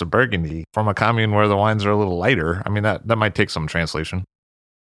 and it's a Burgundy from a commune where the wines are a little lighter. I mean, that might take some translation.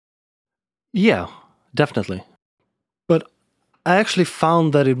 Yeah, definitely. But I actually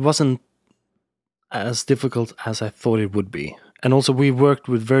found that it wasn't as difficult as I thought it would be. And also we worked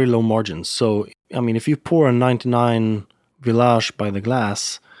with very low margins. So, if you pour a 99 Village by the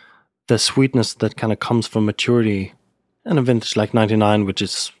glass, the sweetness that kind of comes from maturity and a vintage like 99, which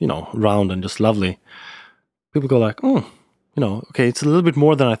is, round and just lovely, people go like, okay, it's a little bit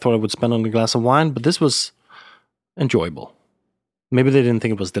more than I thought I would spend on a glass of wine, but this was enjoyable. Maybe they didn't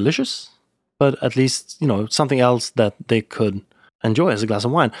think it was delicious, but at least, something else that they could enjoy as a glass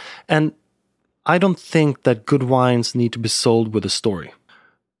of wine. And I don't think that good wines need to be sold with a story,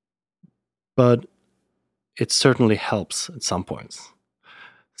 but it certainly helps at some points.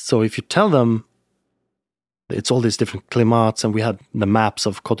 So if you tell them it's all these different climats, and we had the maps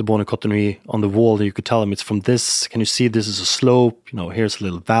of Cotibon and Cotonui on the wall, and you could tell them it's from this. Can you see this is a slope? Here's a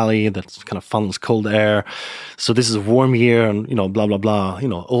little valley that kind of funnels cold air. So this is a warm year, and blah blah blah.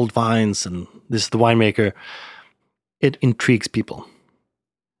 Old vines, and this is the winemaker. It intrigues people.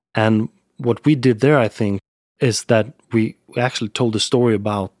 And what we did there, I think, is that we actually told a story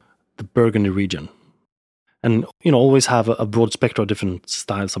about the Burgundy region, and always have a broad spectrum of different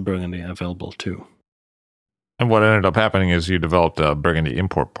styles of Burgundy available too. And what ended up happening is you developed a Burgundy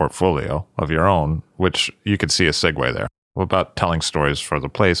import portfolio of your own, which you could see a segue there. What about telling stories for the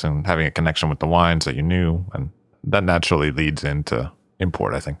place and having a connection with the wines that you knew? And that naturally leads into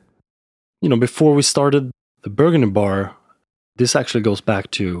import, I think. Before we started the Burgundy bar, this actually goes back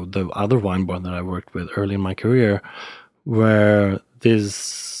to the other wine bar that I worked with early in my career, where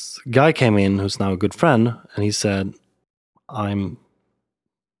this guy came in who's now a good friend, and he said, I'm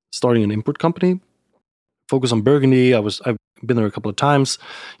starting an import company. Focus on Burgundy. I've been there a couple of times.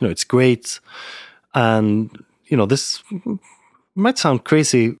 It's great. And, this might sound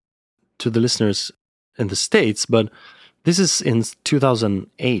crazy to the listeners in the States, but this is in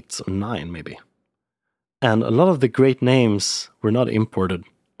 2008 or 9 maybe. And a lot of the great names were not imported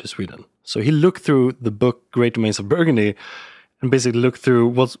to Sweden. So he looked through the book Great Domains of Burgundy, and basically looked through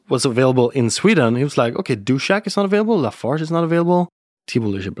what's available in Sweden. He was like, okay, Dushak is not available, Lafarge is not available, Thibault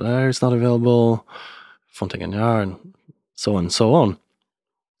Leger is not available, Fontaine-Gagnard, and so on and so on.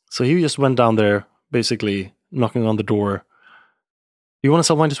 So he just went down there, basically knocking on the door. You want to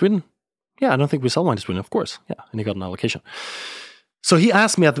sell wine to Sweden? Yeah, I don't think we sell wine to Sweden, of course. Yeah, and he got an allocation. So he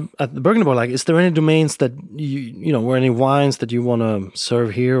asked me at the Burgundy Bar, like, is there any domains that you know, or any wines that you want to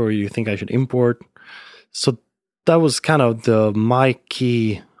serve here, or you think I should import? So that was kind of my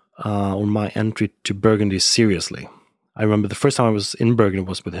key or my entry to Burgundy seriously. I remember the first time I was in Burgundy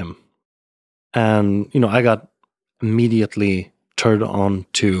was with him. And, you know, I got immediately turned on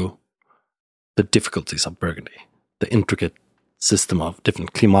to the difficulties of Burgundy, the intricate system of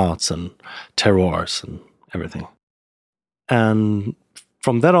different climats and terroirs and everything. And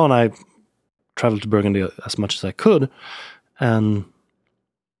from that on, I traveled to Burgundy as much as I could. And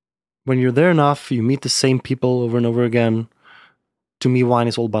when you're there enough, you meet the same people over and over again. To me, wine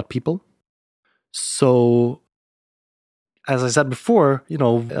is all about people. So, as I said before, you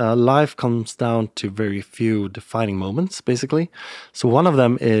know, life comes down to very few defining moments, basically. So one of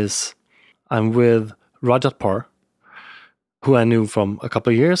them is I'm with Rajat Par, who I knew from a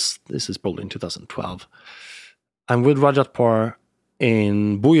couple of years. This is probably in 2012. I'm with Rajat Par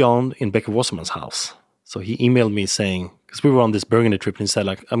in Bouillon in Becker Wasserman's house. So he emailed me saying, because we were on this Burgundy trip, and he said,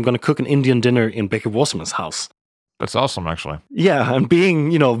 like, I'm going to cook an Indian dinner in Becker Wasserman's house. That's awesome, actually. Yeah, and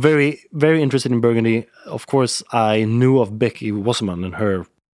being, you know, very, very interested in Burgundy, of course, I knew of Becky Wasserman and her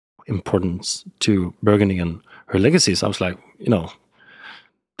importance to Burgundy and her legacies. I was like, you know,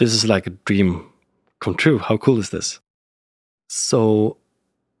 this is like a dream come true. How cool is this? So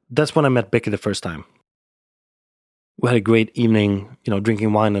that's when I met Becky the first time. We had a great evening, you know,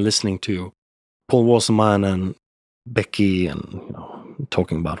 drinking wine and listening to Paul Wasserman and Becky and, you know,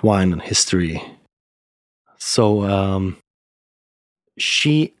 talking about wine and history. So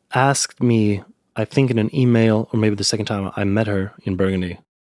she asked me, I think in an email, or maybe the second time I met her in Burgundy,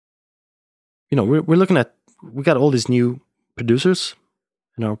 you know, we're looking at, we got all these new producers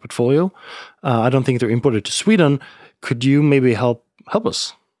in our portfolio. I don't think they're imported to Sweden. Could you maybe help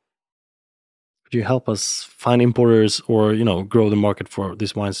us? Could you help us find importers or, you know, grow the market for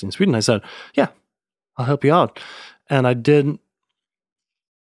these wines in Sweden? I said, yeah, I'll help you out. And I did.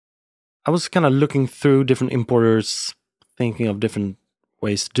 I was kind of looking through different importers, thinking of different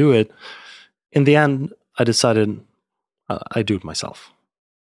ways to do it. In the end, I decided I do it myself.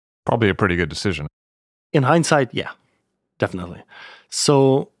 Probably a pretty good decision. In hindsight, yeah, definitely.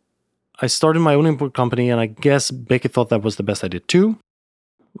 So I started my own import company, and I guess Becky thought that was the best idea too,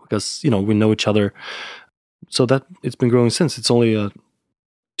 because, you know, we know each other. So that it's been growing since. It's only a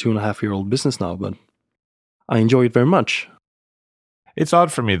 2.5-year-old business now, but I enjoy it very much. It's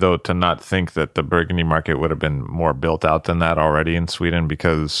odd for me, though, to not think that the Burgundy market would have been more built out than that already in Sweden,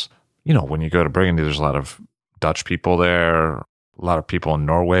 because, you know, when you go to Burgundy, there's a lot of Dutch people there. A lot of people in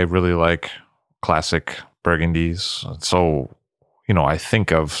Norway really like classic Burgundies. So, you know, I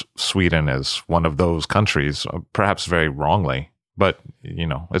think of Sweden as one of those countries, perhaps very wrongly. But, you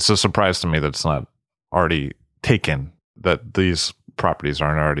know, it's a surprise to me that it's not already taken, that these properties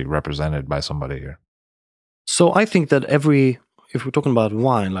aren't already represented by somebody here. So I think that if we're talking about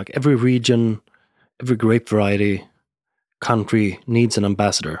wine, like every region, every grape variety, country needs an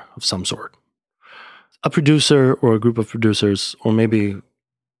ambassador of some sort. A producer or a group of producers, or maybe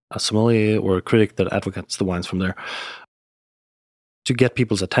a sommelier or a critic that advocates the wines from there, to get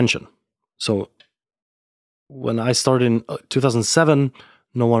people's attention. So when I started in 2007,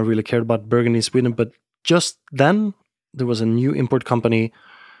 no one really cared about Burgundy in Sweden, but just then there was a new import company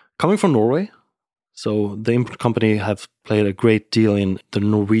coming from Norway. So the import company have played a great deal in the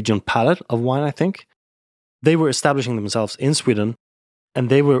Norwegian palate of wine, I think. They were establishing themselves in Sweden, and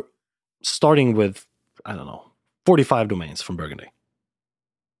they were starting with, 45 domains from Burgundy.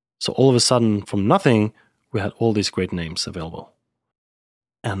 So all of a sudden, from nothing, we had all these great names available.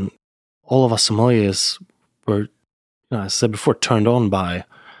 And all of us sommeliers were, as I said before, turned on by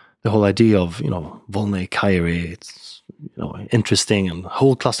the whole idea of, Volnay-Kairi. It's, interesting, and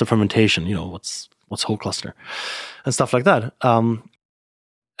whole cluster fermentation, what's whole cluster and stuff like that.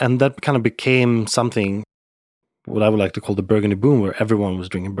 And that kind of became something, what I would like to call the Burgundy boom, where everyone was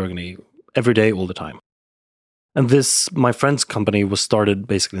drinking Burgundy every day, all the time. And this, my friend's company, was started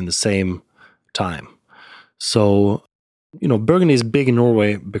basically in the same time. So, Burgundy is big in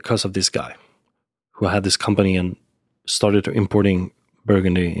Norway because of this guy who had this company and started importing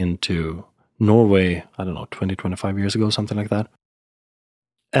Burgundy into Norway, 20, 25 years ago, something like that.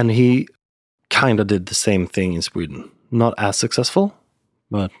 And he kind of did the same thing in Sweden. Not as successful,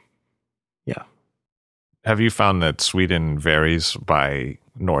 but yeah. Have you found that Sweden varies by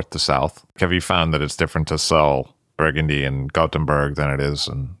north to south? Have you found that it's different to sell Burgundy in Gothenburg than it is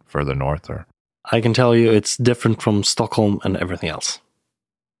in further north? Or I can tell you it's different from Stockholm and everything else,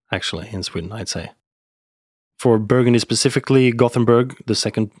 actually, in Sweden, I'd say. For Burgundy specifically, Gothenburg, the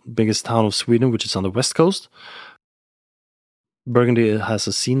second biggest town of Sweden, which is on the west coast, Burgundy has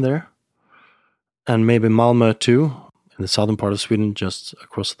a scene there. And maybe Malmö too, in the southern part of Sweden, just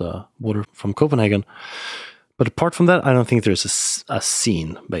across the border from Copenhagen. But apart from that, I don't think there's a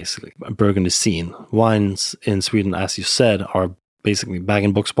scene, basically, a Burgundy scene. Wines in Sweden, as you said, are basically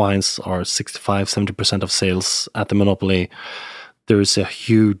bag-in-box wines, are 65-70% of sales at the monopoly. There is a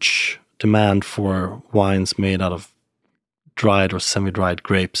huge demand for wines made out of dried or semi-dried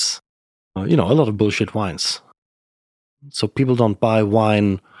grapes. A lot of bullshit wines. So people don't buy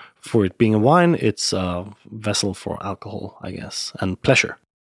wine for it being a wine. It's a vessel for alcohol, I guess, and pleasure.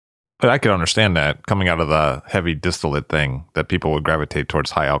 But I could understand that coming out of the heavy distillate thing, that people would gravitate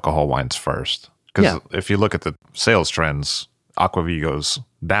towards high alcohol wines first. Because if you look at the sales trends, Aquavigo's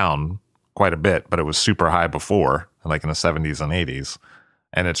down quite a bit, but it was super high before, like in the 70s and 80s.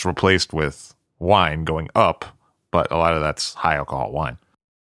 And it's replaced with wine going up, but a lot of that's high alcohol wine.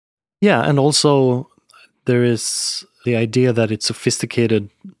 Yeah, and also there is the idea that it's sophisticated,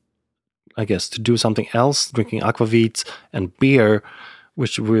 I guess, to do something else, drinking aquavit and beer,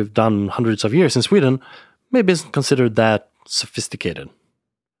 which we've done hundreds of years in Sweden, maybe isn't considered that sophisticated.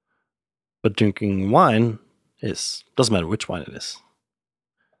 But drinking wine doesn't matter which wine it is.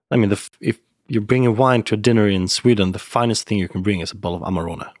 I mean, if you're bringing wine to a dinner in Sweden, the finest thing you can bring is a bottle of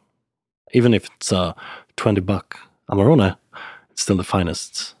Amarone. Even if it's a $20 Amarone, it's still the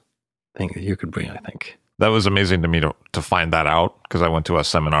finest thing that you could bring, I think. That was amazing to me to find that out, because I went to a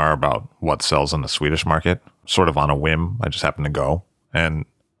seminar about what sells in the Swedish market, sort of on a whim. I just happened to go. And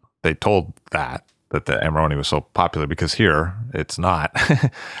they told that the Amarone was so popular because here it's not.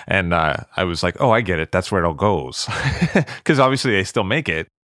 And I was like, oh, I get it. That's where it all goes. Because obviously they still make it.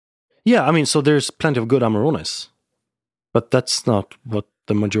 Yeah, I mean, so there's plenty of good Amarones. But that's not what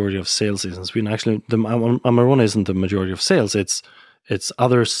the majority of sales is in Sweden. Actually, the Amarone isn't the majority of sales. It's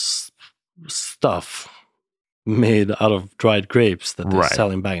other stuff made out of dried grapes that they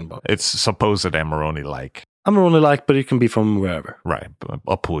sell in bag-in-box. It's supposed Amarone-like. Amarone-like, but it can be from wherever. Right,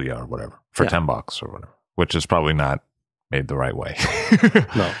 Apulia or whatever, for $10 or whatever, which is probably not made the right way.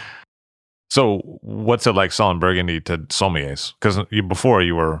 No. So what's it like selling Burgundy to sommeliers? Because before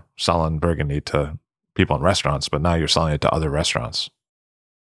you were selling Burgundy to people in restaurants, but now you're selling it to other restaurants.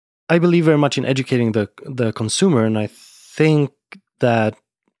 I believe very much in educating the consumer, and I think that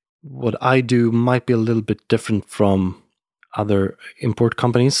what I do might be a little bit different from other import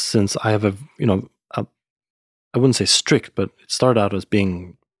companies, since I have I wouldn't say strict, but it started out as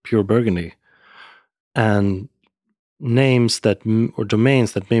being pure Burgundy, and names or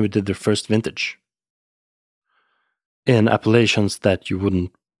domains that maybe did their first vintage in appellations that you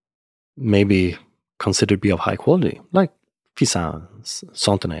wouldn't maybe consider to be of high quality, like Fissin,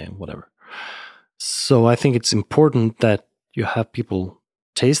 Santenay, whatever. So I think it's important that you have people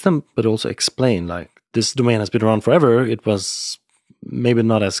taste them, but also explain, like, this domain has been around forever. It was maybe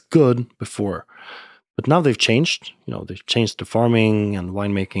not as good before, but now they've changed. They've changed the farming and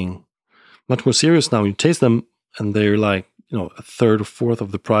winemaking, much more serious now. You taste them, and they're like, a third or fourth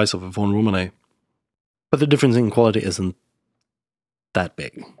of the price of a Von Romanée. But the difference in quality isn't that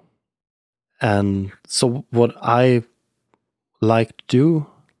big. And so what I like to do,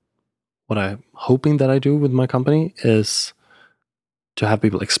 what I'm hoping that I do with my company, is to have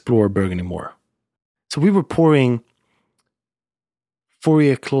people explore Burgundy more. So we were pouring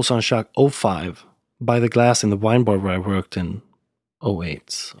Fourier Clos Saint-Jacques 05 by the glass in the wine bar where I worked in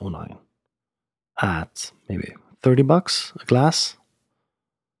 08, 09 at maybe $30 a glass.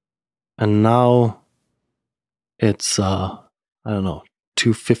 And now it's, I don't know,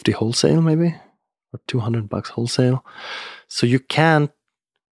 $250 wholesale maybe, or $200 wholesale. So you cannot,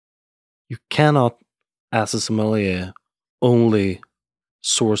 as a sommelier, only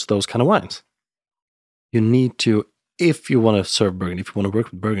source those kind of wines. You need to, if you want to serve Burgundy, if you want to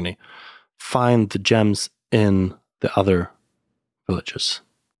work with Burgundy, find the gems in the other villages.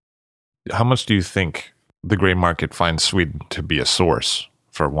 How much do you think the gray market finds Sweden to be a source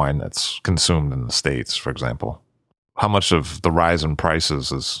for wine that's consumed in the States, for example? How much of the rise in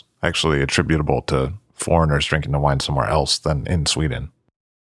prices is actually attributable to foreigners drinking the wine somewhere else than in Sweden?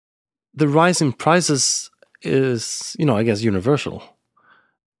 The rise in prices is, I guess, universal.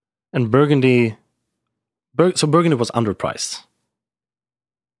 And Burgundy was underpriced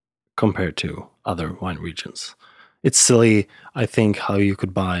compared to other wine regions. It's silly, I think, how you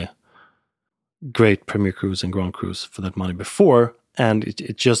could buy great Premier Cru's and Grand Cru's for that money before, and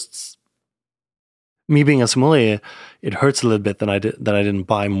it just, me being a sommelier, it hurts a little bit that I didn't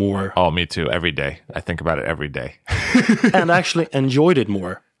buy more. Oh, me too. Every day. I think about it every day. And actually enjoyed it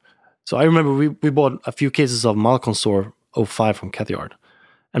more. So I remember we bought a few cases of Malconsor 05 from Cathayard,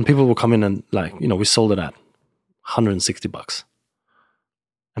 and people would come in and we sold it at $160.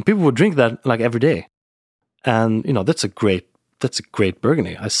 And people would drink that every day. And that's a great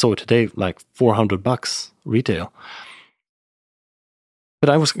Burgundy. I saw it today $400 retail. But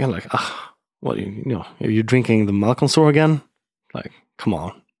I was kind of what are you drinking the Malconsor again? Come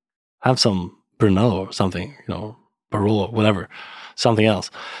on, have some Brunello or something, Barolo, whatever, something else.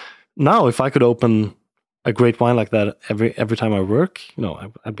 Now, if I could open a great wine like that every time I work,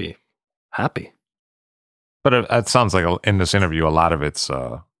 I'd be happy. But it sounds like in this interview, a lot of it's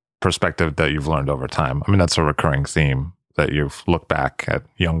perspective that you've learned over time. I mean, that's a recurring theme, that you've looked back at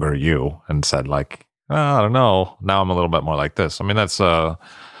younger you and said I don't know, now I'm a little bit more like this. I mean, that's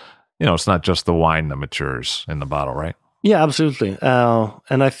it's not just the wine that matures in the bottle, right? Yeah, absolutely.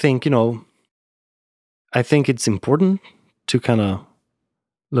 And I think it's important to kind of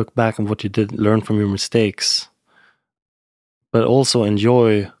look back on what you did, learn from your mistakes, but also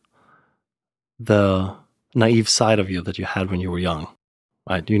enjoy the naive side of you that you had when you were young,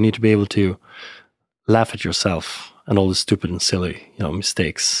 right? You need to be able to laugh at yourself and all the stupid and silly,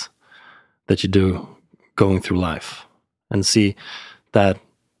 mistakes that you do going through life, and see that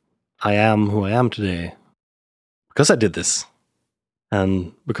I am who I am today because I did this,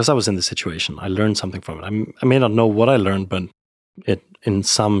 and because I was in this situation. I learned something from it. I may not know what I learned, but it, in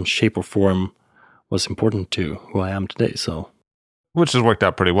some shape or form, was important to who I am today. So, which has worked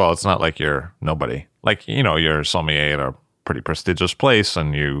out pretty well. It's not like you're nobody. You're a sommelier at a pretty prestigious place,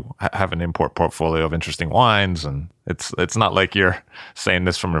 and you have an import portfolio of interesting wines, and it's not like you're saying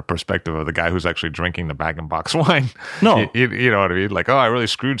this from a perspective of the guy who's actually drinking the bag-in-box wine. No. You know what I mean? I really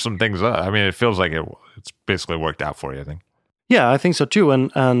screwed some things up. I mean, it feels like it's basically worked out for you, I think. Yeah, I think so too.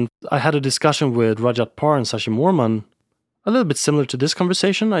 And I had a discussion with Rajat Par and Sashi Moorman, a little bit similar to this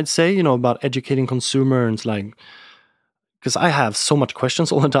conversation, I'd say, about educating consumers, because I have so much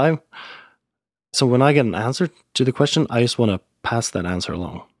questions all the time. So when I get an answer to the question, I just want to pass that answer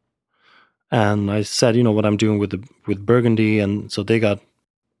along. And I said, what I'm doing with Burgundy, and so they got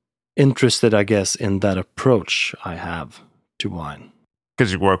interested, I guess, in that approach I have to wine.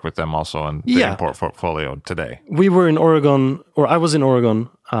 Because you work with them also in the import portfolio today. We were in Oregon, or I was in Oregon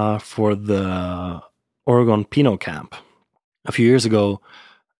for the Oregon Pinot Camp a few years ago,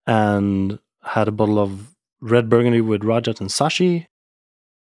 and had a bottle of red Burgundy with Rajat and Sashi.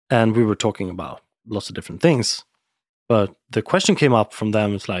 And we were talking about lots of different things. But the question came up from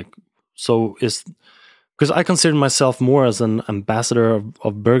them, it's because I consider myself more as an ambassador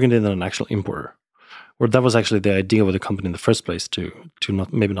of Burgundy than an actual importer. Or that was actually the idea with the company in the first place, to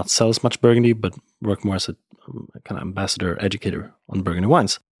not sell as much Burgundy, but work more as a kind of ambassador, educator on Burgundy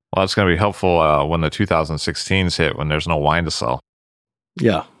wines. Well, it's going to be helpful when the 2016s hit, when there's no wine to sell.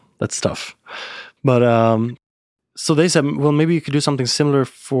 Yeah, that's tough. But so they said, well, maybe you could do something similar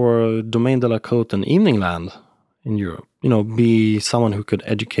for Domaine de la Côte and Evening Land in Europe. Be someone who could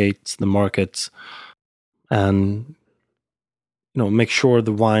educate the markets and make sure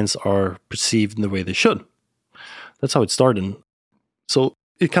the wines are perceived in the way they should. That's how it started. So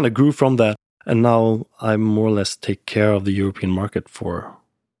it kind of grew from that, and now I more or less take care of the European market for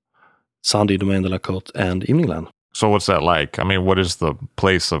Sandy, Domaine de la Côte, and Evening Land. So what's that like? I mean, what is the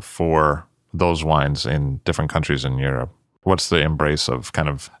place for those wines in different countries in Europe? What's the embrace of kind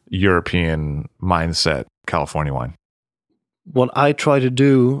of European mindset California wine? What I try to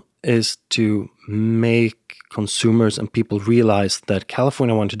do is to make consumers and people realize that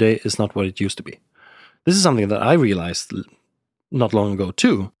California wine today is not what it used to be. This is something that I realized not long ago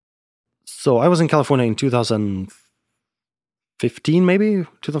too. So I was in California in 2015, maybe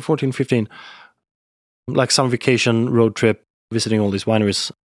 2014, 15, summer vacation, road trip, visiting all these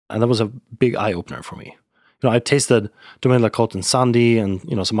wineries. And that was a big eye opener for me. I tasted Domaine de la Côte and Sandy and,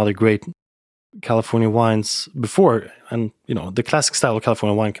 some other great California wines before. And, the classic style of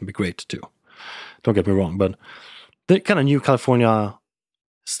California wine can be great too. Don't get me wrong. But the kind of new California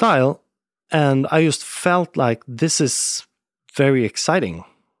style. And I just felt like this is very exciting.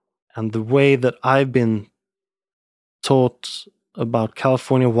 And the way that I've been taught about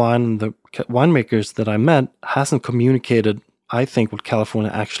California wine and the winemakers that I met hasn't communicated, I think, what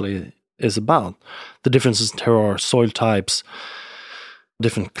California actually is about. The differences in terroir, soil types,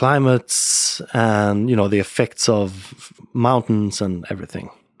 different climates, and, the effects of mountains and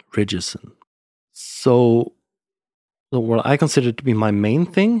everything, ridges. So what I consider to be my main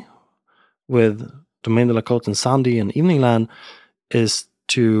thing with Domaine de la Côte and Sandy and Evening Land is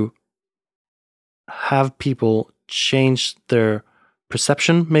to have people change their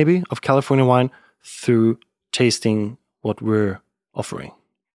perception, maybe, of California wine through tasting what we're offering,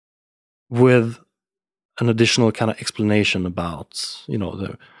 with an additional kind of explanation about,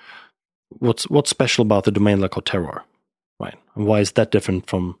 what's special about the Domaine de la Côte terroir, right? And why is that different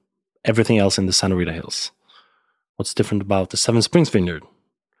from everything else in the Santa Rita Hills? What's different about the Seven Springs Vineyard?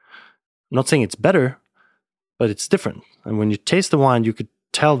 I'm not saying it's better, but it's different. And when you taste the wine, you could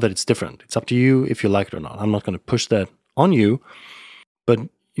tell that it's different. It's up to you if you like it or not. I'm not going to push that on you, but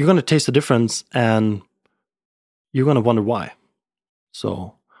you're going to taste the difference and you're going to wonder why.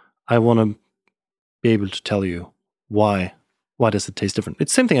 So I want to be able to tell you why does it taste different.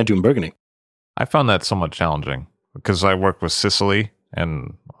 It's the same thing I do in Burgundy. I found that somewhat challenging because I work with Sicily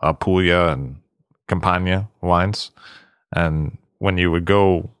and Puglia and Campania wines. And when you would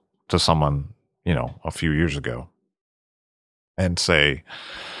go to someone, a few years ago and say,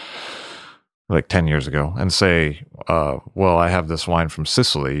 like 10 years ago, and say, well, I have this wine from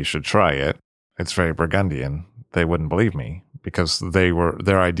Sicily, you should try it. It's very Burgundian. They wouldn't believe me because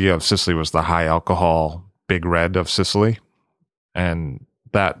their idea of Sicily was the high alcohol big red of Sicily. And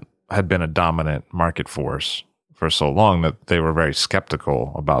that had been a dominant market force for so long that they were very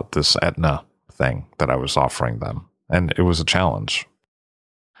skeptical about this Etna thing that I was offering them. And it was a challenge.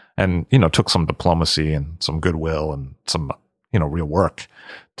 And, took some diplomacy and some goodwill and some, real work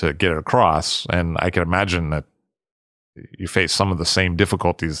to get it across. And I can imagine that you face some of the same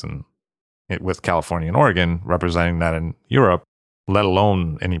difficulties with California and Oregon representing that in Europe, let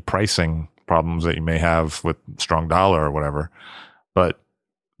alone any pricing problems that you may have with strong dollar or whatever. But,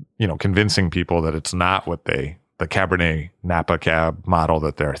 convincing people that it's not what the Cabernet Napa Cab model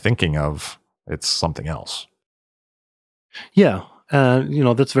that they're thinking of, it's something else. Yeah.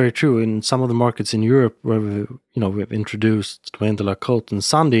 That's very true. In some of the markets in Europe where we've introduced Domaine de la Côte and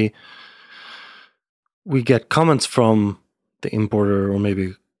Sandy, we get comments from the importer or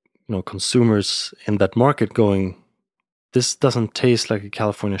maybe, consumers in that market going, this doesn't taste like a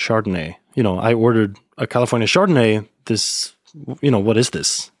California Chardonnay. I ordered a California Chardonnay. This, what is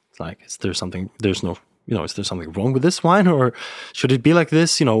this? It's like, is there something wrong with this wine, or should it be like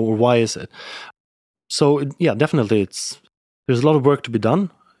this? Or why is it? So yeah, definitely there's a lot of work to be done.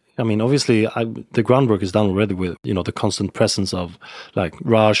 I mean, obviously, the groundwork is done already with, the constant presence of like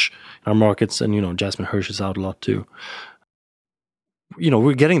Raj in our markets, and, Jasmine Hirsch is out a lot too.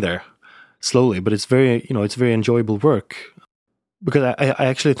 We're getting there slowly, but it's very enjoyable work because I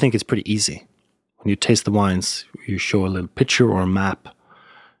actually think it's pretty easy. When you taste the wines, you show a little picture or a map.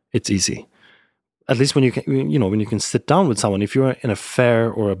 It's easy. At least when you can sit down with someone, if you're in a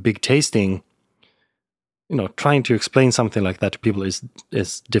fair or a big tasting, trying to explain something like that to people is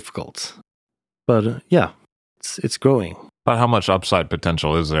difficult. But yeah, it's growing. But how much upside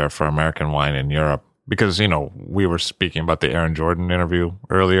potential is there for American wine in Europe? Because, we were speaking about the Aaron Jordan interview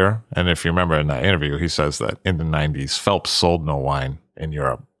earlier. And if you remember in that interview, he says that in the 90s, Phelps sold no wine in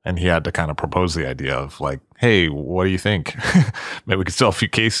Europe. And he had to kind of propose the idea of like, hey, what do you think? Maybe we could sell a few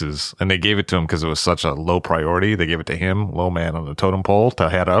cases. And they gave it to him because it was such a low priority. They gave it to him, low man on the totem pole to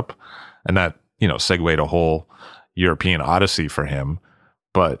head up. And that, segued a whole European odyssey for him.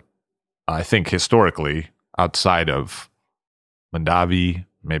 But I think historically, outside of Mondavi,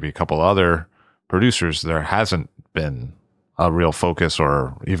 maybe a couple other producers, there hasn't been a real focus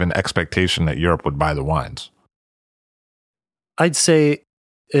or even expectation that Europe would buy the wines. I'd say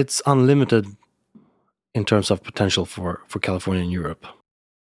it's unlimited in terms of potential for California and Europe.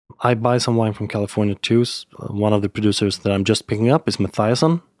 I buy some wine from California too. One of the producers that I'm just picking up is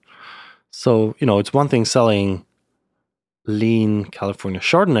Mathiasson. So, it's one thing selling lean California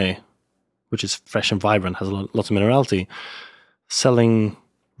Chardonnay, which is fresh and vibrant, has lots of minerality. Selling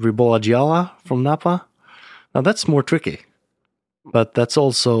Ribolla Gialla from Napa, now that's more tricky. But that's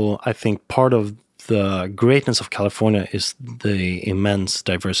also, I think, part of the greatness of California is the immense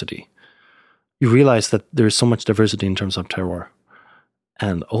diversity. You realize that there is so much diversity in terms of terroir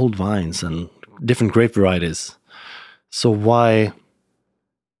and old vines and different grape varieties. So why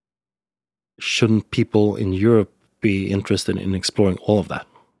shouldn't people in Europe be interested in exploring all of that?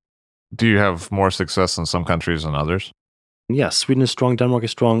 Do you have more success in some countries than others? Yes, Sweden is strong, Denmark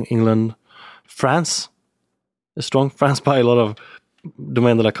is strong, England, France is strong. France buy a lot of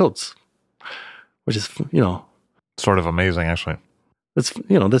Domaine de la Côte, which is, sort of amazing, actually.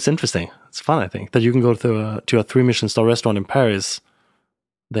 That's interesting. It's fun, I think, that you can go to a 3-Michelin star restaurant in Paris.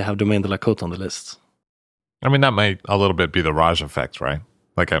 They have Domaine de la Côte on the list. I mean, that might a little bit be the Raj effect, right?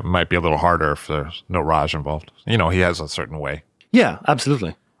 Like it might be a little harder if there's no Raj involved. He has a certain way. Yeah,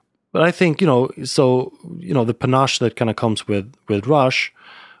 absolutely. But I think, the panache that kind of comes with Rush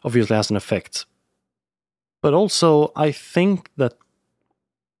obviously has an effect. But also, I think that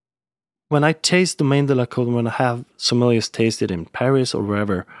when I taste Domaine de la Côte, when I have sommeliers taste it in Paris or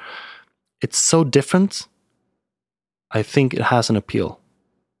wherever, it's so different. I think it has an appeal.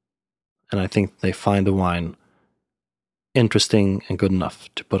 And I think they find the wine interesting and good enough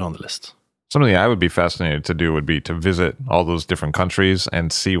to put on the list. Something I would be fascinated to do would be to visit all those different countries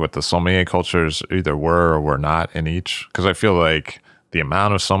and see what the sommelier cultures either were or were not in each. Because I feel like the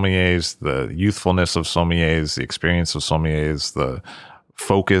amount of sommeliers, the youthfulness of sommeliers, the experience of sommeliers, the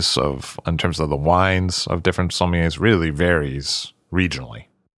focus in terms of the wines of different sommeliers really varies regionally.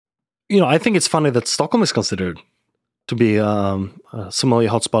 I think it's funny that Stockholm is considered to be a sommelier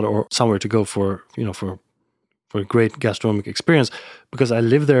hotspot or somewhere to go for a great gastronomic experience, because I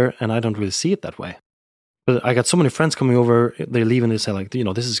live there and I don't really see it that way. But I got so many friends coming over, they leave and they say like,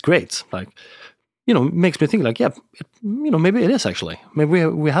 this is great. Like, it makes me think like, maybe it is actually. Maybe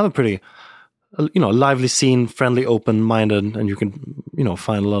we have a pretty, lively scene, friendly, open-minded, and you can,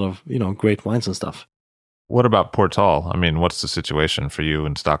 find a lot of, great wines and stuff. What about Portal? I mean, what's the situation for you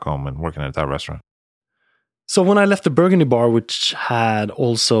in Stockholm and working at that restaurant? So when I left the Burgundy bar, which had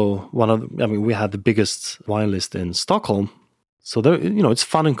also we had the biggest wine list in Stockholm. So there, it's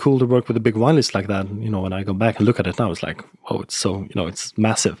fun and cool to work with a big wine list like that. When I go back and look at it now, it's like, oh, it's so, it's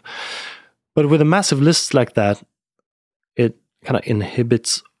massive. But with a massive list like that, it kind of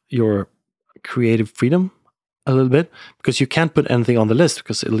inhibits your creative freedom a little bit, because you can't put anything on the list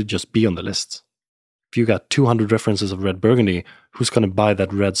because it'll just be on the list. If you got 200 references of red Burgundy, who's going to buy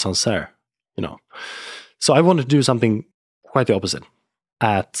that red Sancerre? So I wanted to do something quite the opposite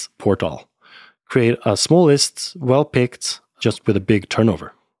at Portal. Create a small list, well picked, just with a big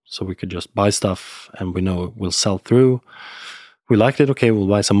turnover. So we could just buy stuff and we know it will sell through. We liked it, okay, we'll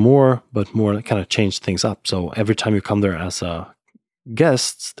buy some more, but more kind of change things up. So every time you come there as a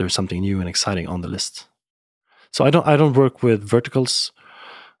guest, there's something new and exciting on the list. So I don't work with verticals.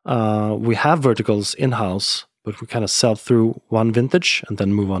 We have verticals in-house, but we kind of sell through one vintage and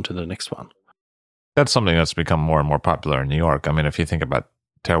then move on to the next one. That's something that's become more and more popular in New York. I mean, if you think about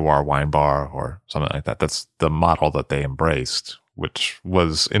Terroir Wine Bar or something like that, that's the model that they embraced, which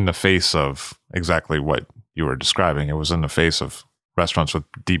was in the face of exactly what you were describing. It was in the face of restaurants with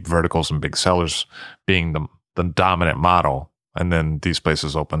deep verticals and big cellars being the dominant model. And then these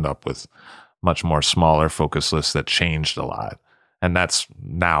places opened up with much more smaller focus lists that changed a lot. And that's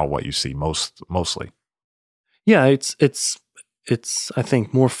now what you see mostly. Yeah, it's I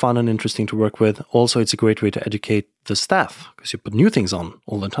think more fun and interesting to work with. Also, it's a great way to educate the staff, because you put new things on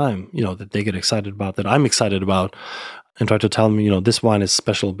all the time, that they get excited about, that I'm excited about, and try to tell them, this wine is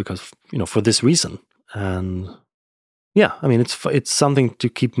special because, for this reason. And yeah, I mean, it's something to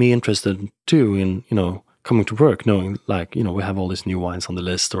keep me interested too in, coming to work, knowing like, we have all these new wines on the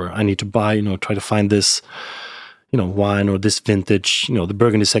list, or I need to buy, try to find this, wine or this vintage, the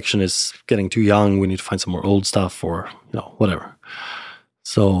Burgundy section is getting too young. We need to find some more old stuff or, whatever.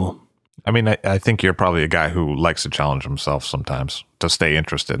 So, I mean, I think you're probably a guy who likes to challenge himself sometimes to stay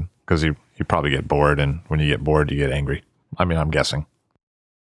interested, because you probably get bored. And when you get bored, you get angry. I mean, I'm guessing.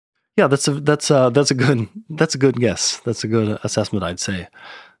 Yeah, that's a good guess. That's a good assessment, I'd say.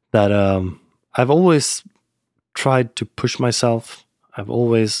 That I've always tried to push myself. I've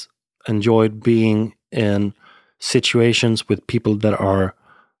always enjoyed being in situations with people that are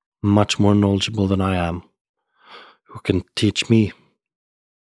much more knowledgeable than I am, who can teach me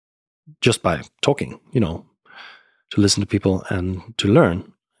just by talking, to listen to people and to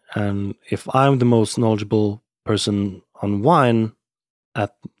learn. And if I'm the most knowledgeable person on wine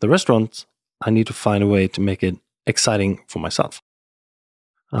at the restaurant, I need to find a way to make it exciting for myself.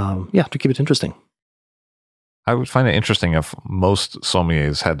 To keep it interesting. I would find it interesting if most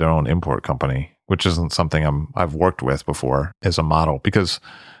sommeliers had their own import company, which isn't something I've worked with before as a model, because,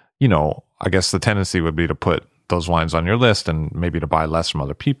 I guess the tendency would be to put those wines on your list and maybe to buy less from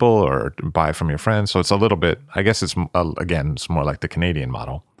other people or buy from your friends. So it's a little bit, I guess it's more like the Canadian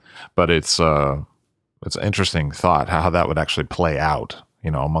model, but it's an interesting thought how that would actually play out,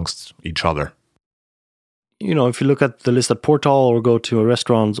 amongst each other. If you look at the list at Portal or go to a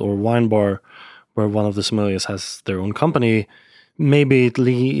restaurant or wine bar where one of the sommeliers has their own company, maybe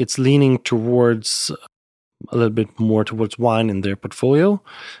it's leaning towards a little bit more towards wine in their portfolio.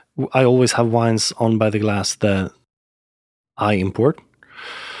 I always have wines on by the glass that I import,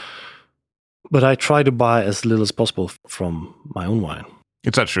 but I try to buy as little as possible from my own wine.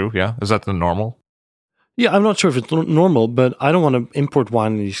 Is that true? Yeah. Is that the normal? Yeah, I'm not sure if it's normal, but I don't want to import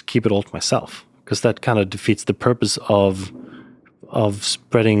wine and just keep it all to myself, because that kind of defeats the purpose of of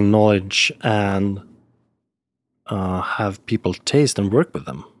spreading knowledge and have people taste and work with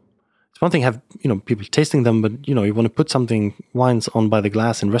them. It's one thing have people tasting them, but you want to put wines on by the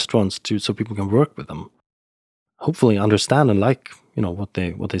glass in restaurants so people can work with them. Hopefully, understand and like what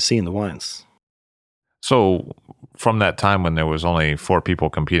they see in the wines. So, from that time when there was only 4 people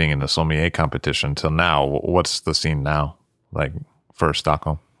competing in the sommelier competition till now, what's the scene now like for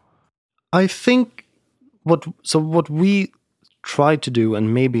Stockholm? I think what we tried to do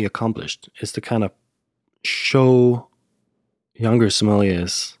and maybe accomplished is to kind of show younger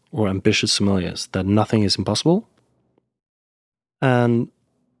sommeliers or ambitious sommeliers that nothing is impossible. And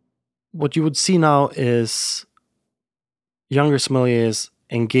what you would see now is younger sommeliers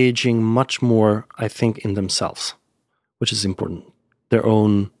engaging much more, I think, in themselves, which is important. Their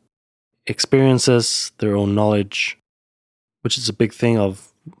own experiences, their own knowledge, which is a big thing of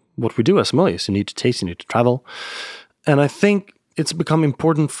what we do as sommeliers. You need to taste, you need to travel. And I think it's become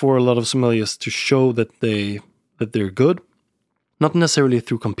important for a lot of sommeliers to show that they're good, not necessarily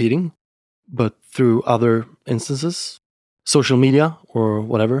through competing, but through other instances, social media or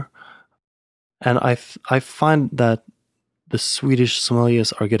whatever. And I find that the Swedish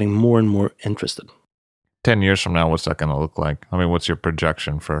sommeliers are getting more and more interested. 10 years from now, what's that going to look like? I mean, what's your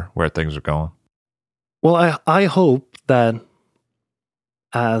projection for where things are going? Well, I hope that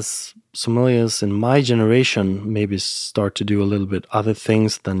as sommeliers in my generation maybe start to do a little bit other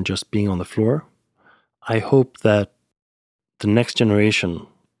things than just being on the floor, I hope that the next generation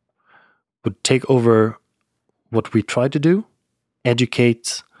would take over what we try to do,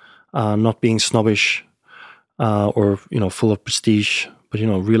 educate, not being snobbish or full of prestige, but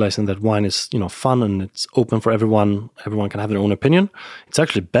realizing that wine is fun and it's open for everyone. Everyone can have their own opinion. It's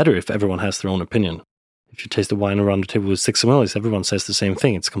actually better if everyone has their own opinion. If you taste the wine around the table with 6 sommeliers, everyone says the same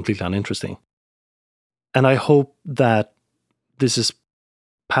thing. It's completely uninteresting. And I hope that this is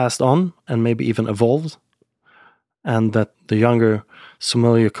passed on and maybe even evolved, and that the younger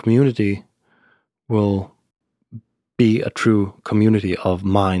sommelier community will be a true community of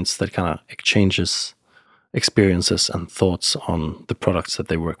minds that kind of exchanges experiences and thoughts on the products that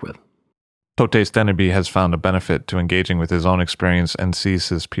they work with. Tote Steneby has found a benefit to engaging with his own experience and sees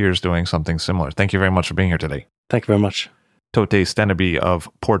his peers doing something similar. Thank you very much for being here today. Thank you very much. Tote Steneby of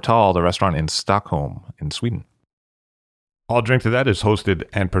Portal, the restaurant in Stockholm, in Sweden. All Drink to That is hosted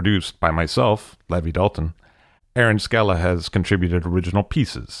and produced by myself, Levi Dalton. Aaron Scala has contributed original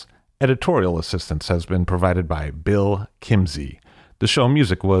pieces. Editorial assistance has been provided by Bill Kimsey. The show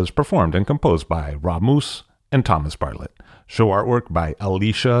music was performed and composed by Rob Moose and Thomas Bartlett. Show artwork by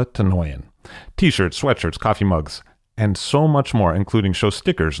Alicia Tenoyan. T-shirts, sweatshirts, coffee mugs, and so much more, including show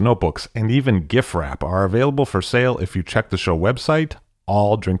stickers, notebooks, and even gift wrap, are available for sale if you check the show website,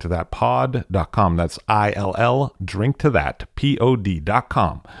 alldrinktothatpod.com. That's ILL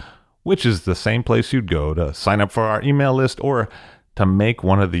drinktothatpod.com, which is the same place you'd go to sign up for our email list or to make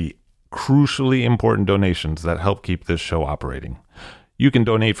one of the crucially important donations that help keep this show operating. You can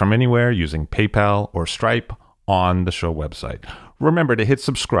donate from anywhere using PayPal or Stripe on the show website. Remember to hit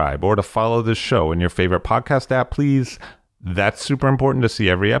subscribe or to follow this show in your favorite podcast app, please. That's super important to see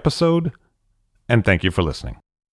every episode. And thank you for listening.